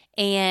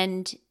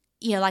 And,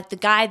 like the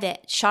guy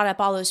that shot up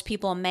all those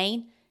people in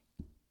Maine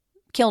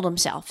killed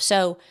himself.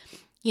 So,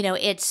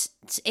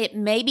 it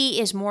maybe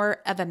is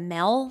more of a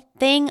male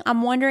thing,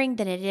 I'm wondering,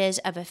 than it is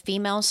of a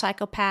female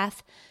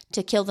psychopath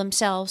to kill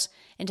themselves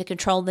and to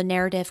control the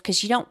narrative,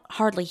 because you don't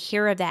hardly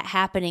hear of that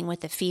happening with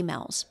the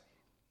females.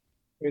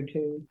 True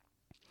too.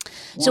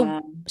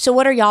 So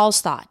what are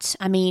y'all's thoughts?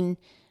 I mean,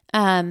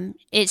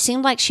 it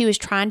seemed like she was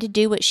trying to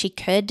do what she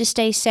could to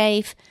stay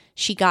safe.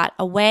 She got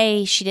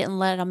away. She didn't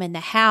let them in the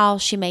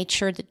house. She made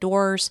sure the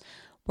doors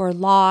were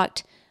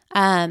locked.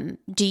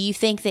 Do you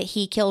think that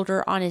he killed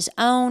her on his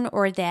own,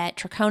 or that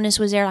Troconis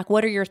was there? Like,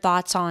 what are your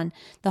thoughts on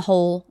the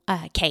whole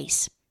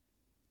case?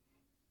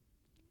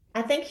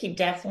 I think he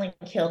definitely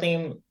killed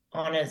him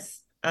on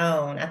his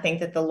own. I think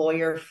that the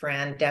lawyer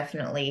friend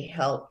definitely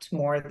helped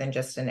more than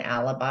just an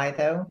alibi,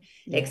 though,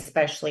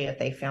 especially if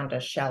they found a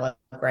shallow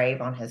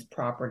grave on his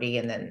property,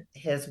 and then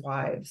his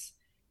wife's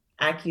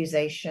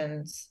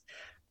accusations.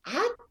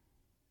 I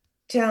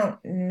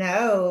don't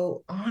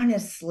know,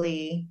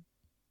 honestly,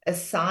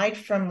 aside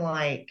from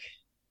like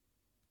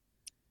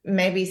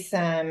maybe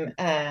some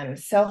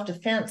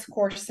self-defense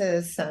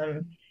courses,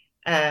 some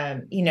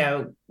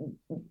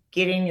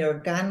getting your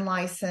gun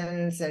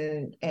license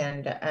and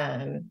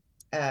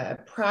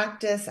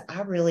practice.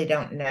 I really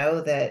don't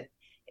know that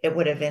it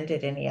would have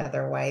ended any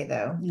other way,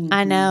 though.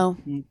 I know.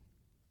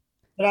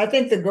 But I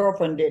think the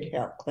girlfriend did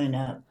help clean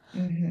up.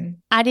 Mm-hmm.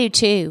 I do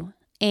too.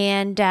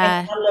 And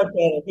I look at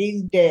it.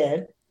 He's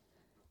dead.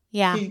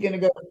 Yeah. She's going to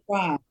go to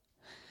trial.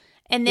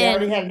 And He then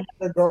already had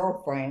another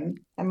girlfriend.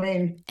 I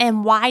mean.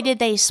 And why did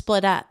they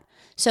split up?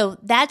 So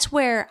that's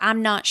where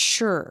I'm not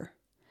sure.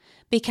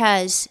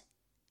 Because,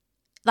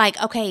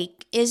 like, okay,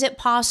 is it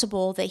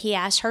possible that he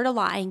asked her to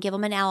lie and give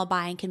him an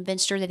alibi and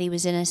convinced her that he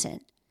was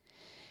innocent?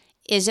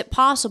 Is it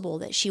possible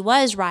that she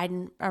was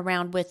riding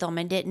around with him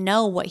and didn't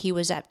know what he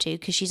was up to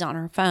because she's on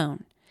her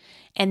phone?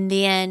 And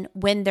then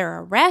when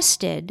they're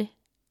arrested,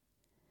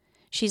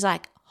 she's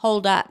like,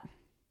 hold up.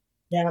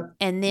 Yeah.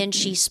 And then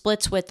she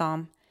splits with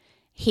him.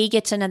 He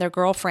gets another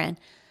girlfriend.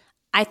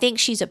 I think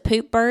she's a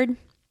poop bird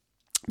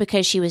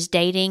because she was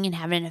dating and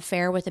having an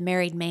affair with a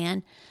married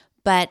man,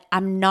 but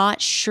I'm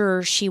not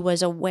sure she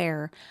was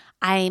aware.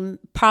 I'm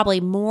probably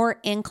more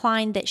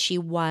inclined that she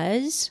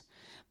was,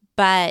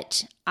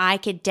 but I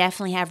could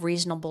definitely have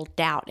reasonable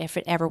doubt if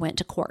it ever went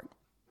to court.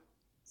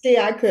 See,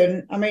 I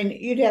couldn't. I mean,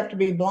 you'd have to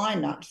be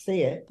blind not to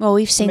see it. Well,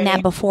 we've seen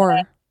that before.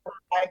 His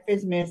wife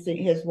is missing.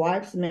 His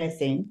wife's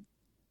missing.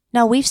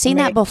 No, we've seen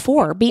that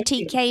before.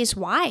 BTK's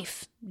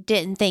wife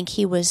didn't think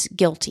he was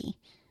guilty.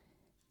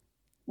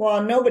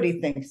 Well, nobody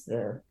thinks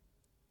they're,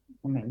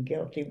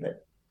 guilty,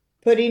 but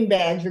putting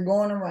bags, you're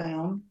going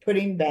around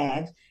putting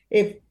bags.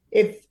 You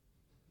had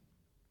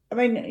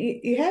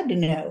to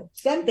know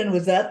something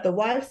was up. The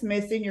wife's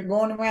missing. You're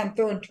going around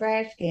throwing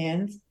trash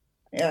cans.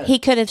 He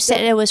could have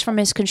said it was from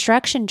his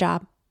construction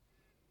job.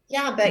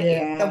 Yeah, but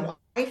the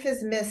wife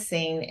is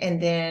missing,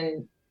 and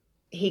then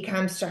he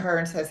comes to her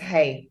and says,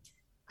 hey,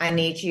 I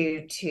need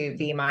you to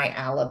be my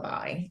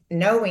alibi,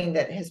 knowing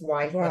that his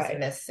wife was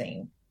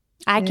missing.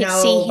 I could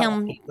see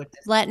him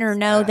letting her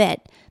know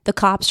that the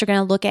cops are going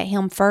to look at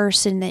him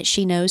first and that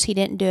she knows he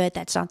didn't do it.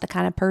 That's not the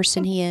kind of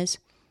person he is.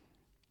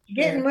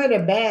 Getting rid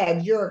of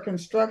bags, you're a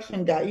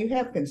construction guy. You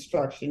have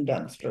construction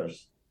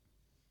dumpsters.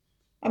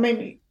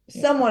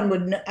 Someone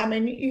would know.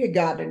 You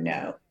got to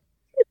know.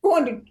 You're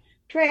going to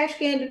trash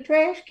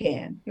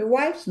can. Your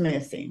wife's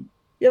missing.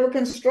 You have a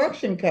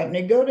construction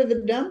company. Go to the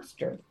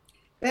dumpster.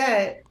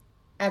 But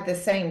at the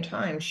same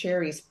time,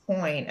 Sherry's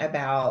point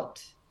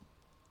about,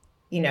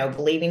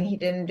 believing he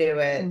didn't do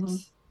it,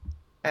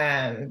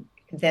 then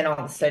all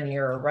of a sudden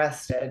you're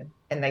arrested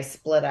and they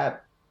split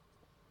up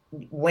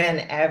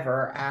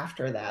whenever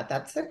after that.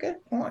 That's a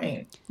good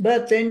point.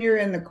 But then you're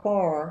in the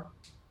car.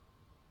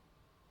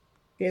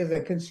 He has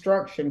a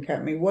construction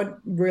company. What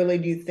really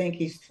do you think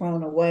he's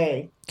thrown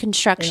away?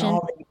 Construction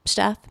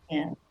stuff?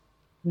 Yeah.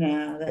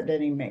 No, that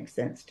doesn't even make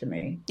sense to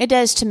me. It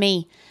does to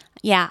me.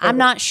 Yeah, I'm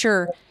not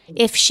sure.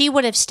 If she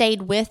would have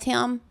stayed with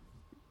him,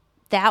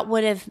 that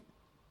would have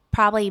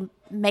probably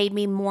made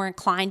me more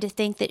inclined to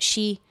think that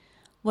she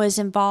was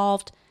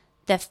involved.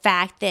 The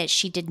fact that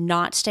she did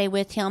not stay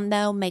with him,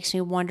 though, makes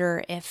me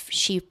wonder if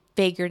she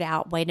figured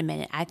out, wait a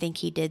minute, I think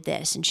he did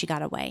this, and she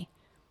got away.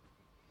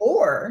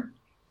 Or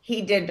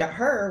he did to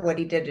her what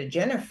he did to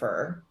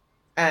Jennifer,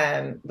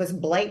 was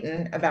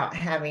blatant about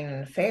having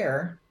an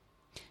affair.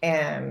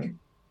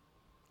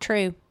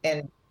 True.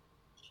 And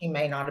she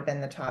may not have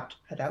been the type to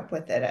put up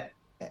with it.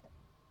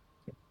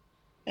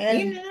 And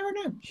you never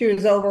know. She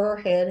was over her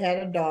head, had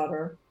a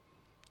daughter.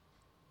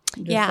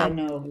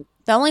 The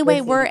only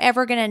way we're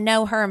ever going to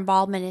know her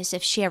involvement is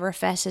if she ever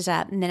fesses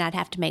up, and then I'd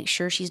have to make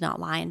sure she's not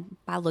lying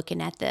by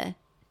looking at the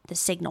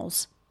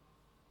signals.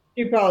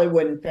 She probably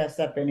wouldn't fess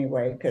up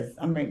anyway because,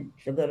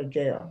 she'll go to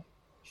jail.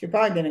 She's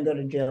probably going to go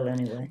to jail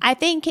anyway. I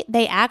think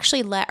they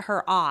actually let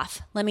her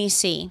off. Let me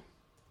see.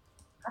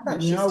 I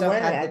thought she still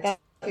had the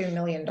 $2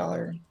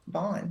 million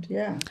bond.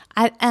 Yeah.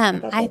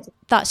 I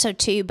thought so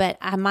too, but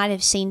I might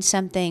have seen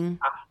something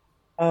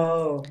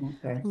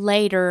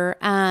later.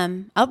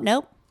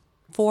 Nope.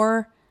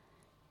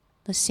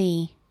 Let's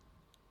see.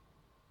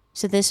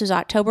 So this was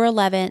October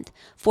 11th.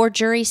 4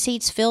 jury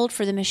seats filled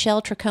for the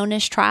Michelle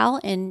Troconis trial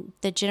in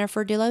the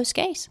Jennifer Dulos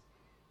case.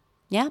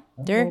 Yeah,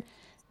 they're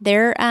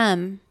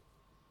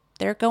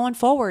going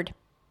forward.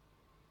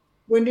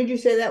 When did you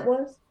say that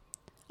was?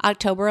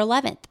 October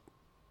 11th.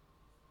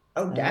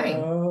 Oh, dang.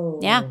 Oh.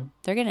 Yeah,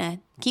 they're going to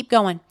keep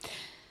going.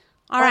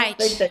 All right.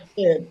 I think they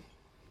should.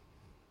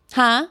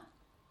 Huh?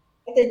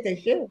 I think they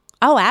should.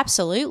 Oh,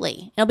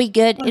 absolutely. It'll be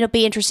good. It'll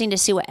be interesting to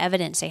see what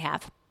evidence they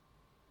have.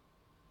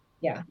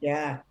 Yeah.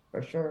 Yeah,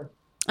 for sure.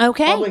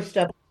 Okay. Probably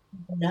stuff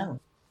I know.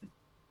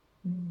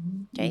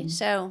 Okay,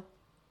 so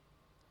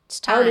it's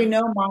time. I already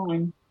know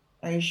mine.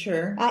 Are you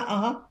sure?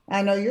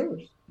 I know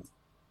yours.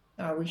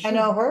 Are we sure? I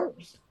know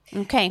hers.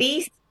 Okay.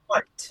 Be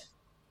smart.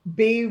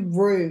 Be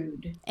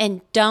rude. And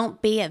don't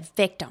be a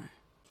victim.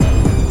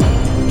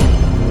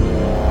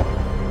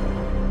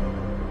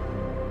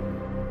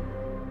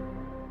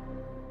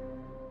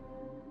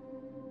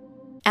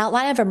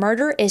 Outline of a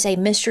Murder is a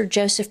Mr.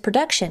 Joseph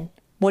production.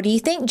 What do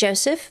you think,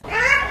 Joseph?